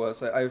the year it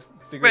was. I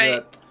figured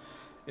Right. that,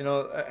 you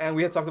know, and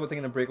we had talked about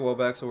taking a break a while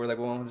back, so we're like,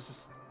 well, let's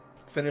just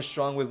finish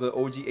strong with the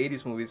OG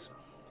 80s movies.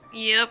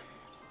 Yep.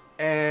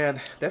 And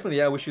definitely,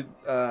 yeah, we should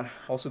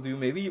also do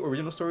maybe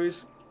original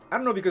stories. I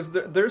don't know, because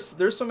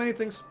there's so many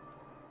things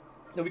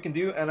that we can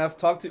do, and I've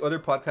talked to other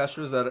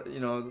podcasters that, you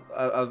know,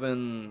 I've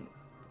been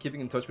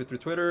keeping in touch with through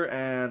Twitter,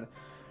 and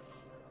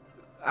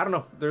I don't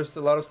know, there's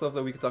a lot of stuff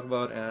that we could talk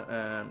about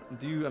and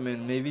do. I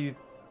mean, maybe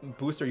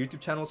boost our YouTube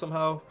channel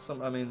somehow. Some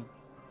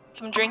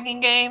drinking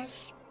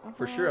games.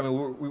 For sure. I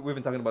mean, we've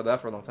been talking about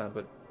that for a long time,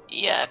 but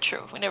Yeah,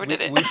 true. We never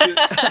did it. we should.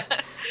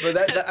 But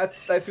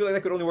I feel like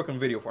that could only work in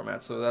video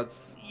format. So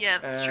that's Yeah,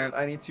 that's true. and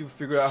I need to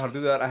figure out how to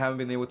do that. I haven't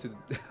been able to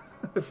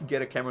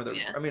get a camera that.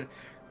 Yeah. I mean,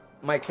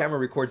 my camera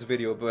records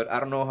video, but I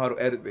don't know how to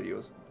edit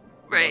videos.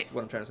 Right. That's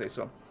what I'm trying to say.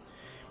 So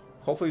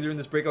hopefully during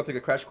this break, I'll take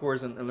a crash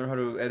course and learn how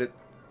to edit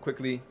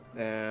quickly,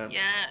 and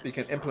Yes. we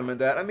can implement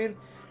that. I mean,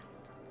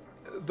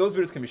 those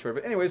videos can be short,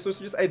 but anyways, those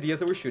are just ideas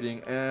that we're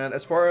shooting. And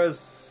as far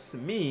as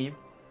me,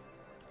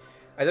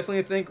 I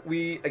definitely think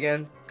we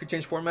again could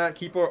change format,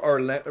 keep our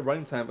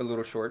running time a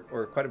little short,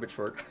 or quite a bit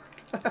short.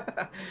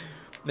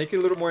 Make it a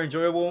little more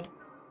enjoyable.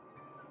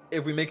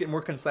 If we make it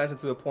more concise and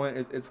to the point,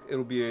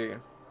 it'll be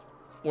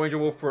more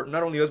enjoyable for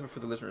not only us but for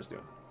the listeners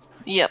too.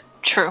 Yep,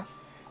 true.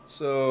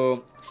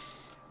 So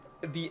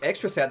the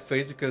extra sad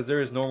phase, because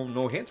there is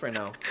no hint right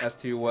now as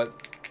to what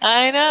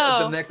I know.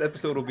 the next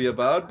episode will be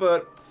about,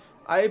 but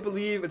I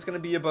believe it's gonna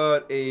be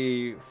about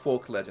a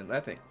folk legend.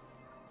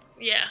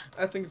 Yeah.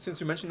 I think since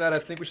you mentioned that, I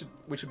think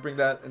we should bring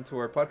that into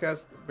our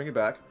podcast, bring it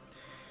back.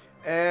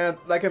 And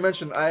like I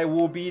mentioned, I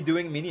will be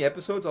doing mini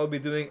episodes. I'll be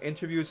doing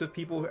interviews with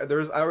people.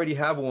 I already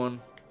have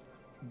one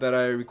that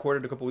I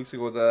recorded a couple weeks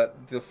ago.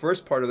 That the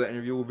first part of the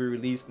interview will be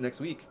released next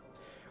week,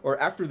 or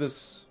after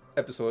this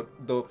episode,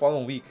 the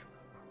following week.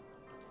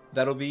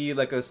 That'll be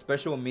like a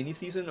special mini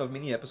season of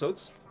mini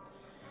episodes.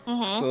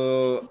 Mm-hmm.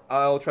 So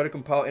I'll try to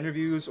compile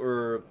interviews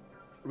or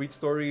read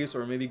stories,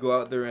 or maybe go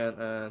out there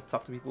and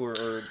talk to people,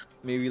 or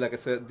maybe, like I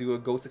said, do a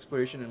ghost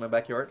exploration in my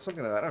backyard,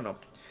 something like that. I don't know.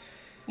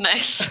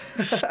 Nice.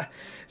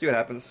 See what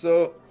happens.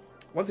 So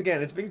once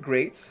again, it's been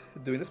great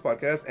doing this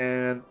podcast,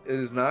 and it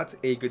is not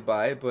a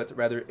goodbye, but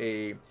rather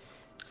a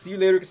see you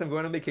later because I'm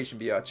going on vacation,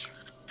 biatch.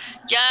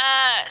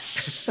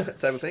 Yes.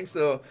 type of thing.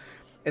 So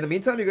in the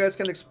meantime, you guys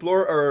can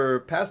explore our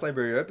past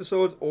library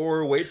episodes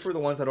or wait for the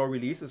ones that are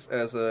released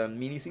as a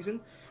mini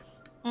season.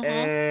 Mm-hmm.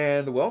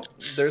 And well,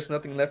 there's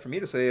nothing left for me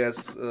to say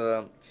as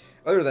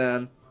other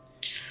than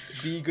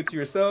be good to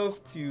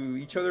yourself, to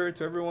each other,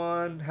 to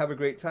everyone. Have a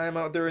great time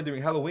out there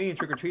during Halloween,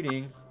 trick or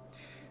treating.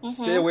 Mm-hmm.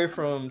 Stay away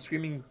from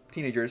screaming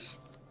teenagers,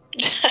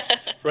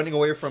 running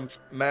away from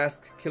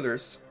masked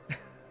killers.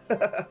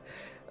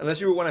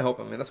 Unless you want to help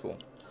them, man, that's cool.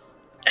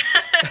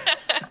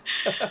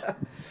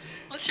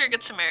 Unless you're a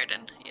good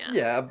Samaritan. Yeah.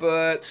 Yeah,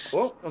 but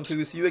well, until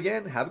we see you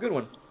again, have a good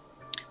one.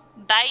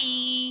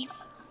 Bye.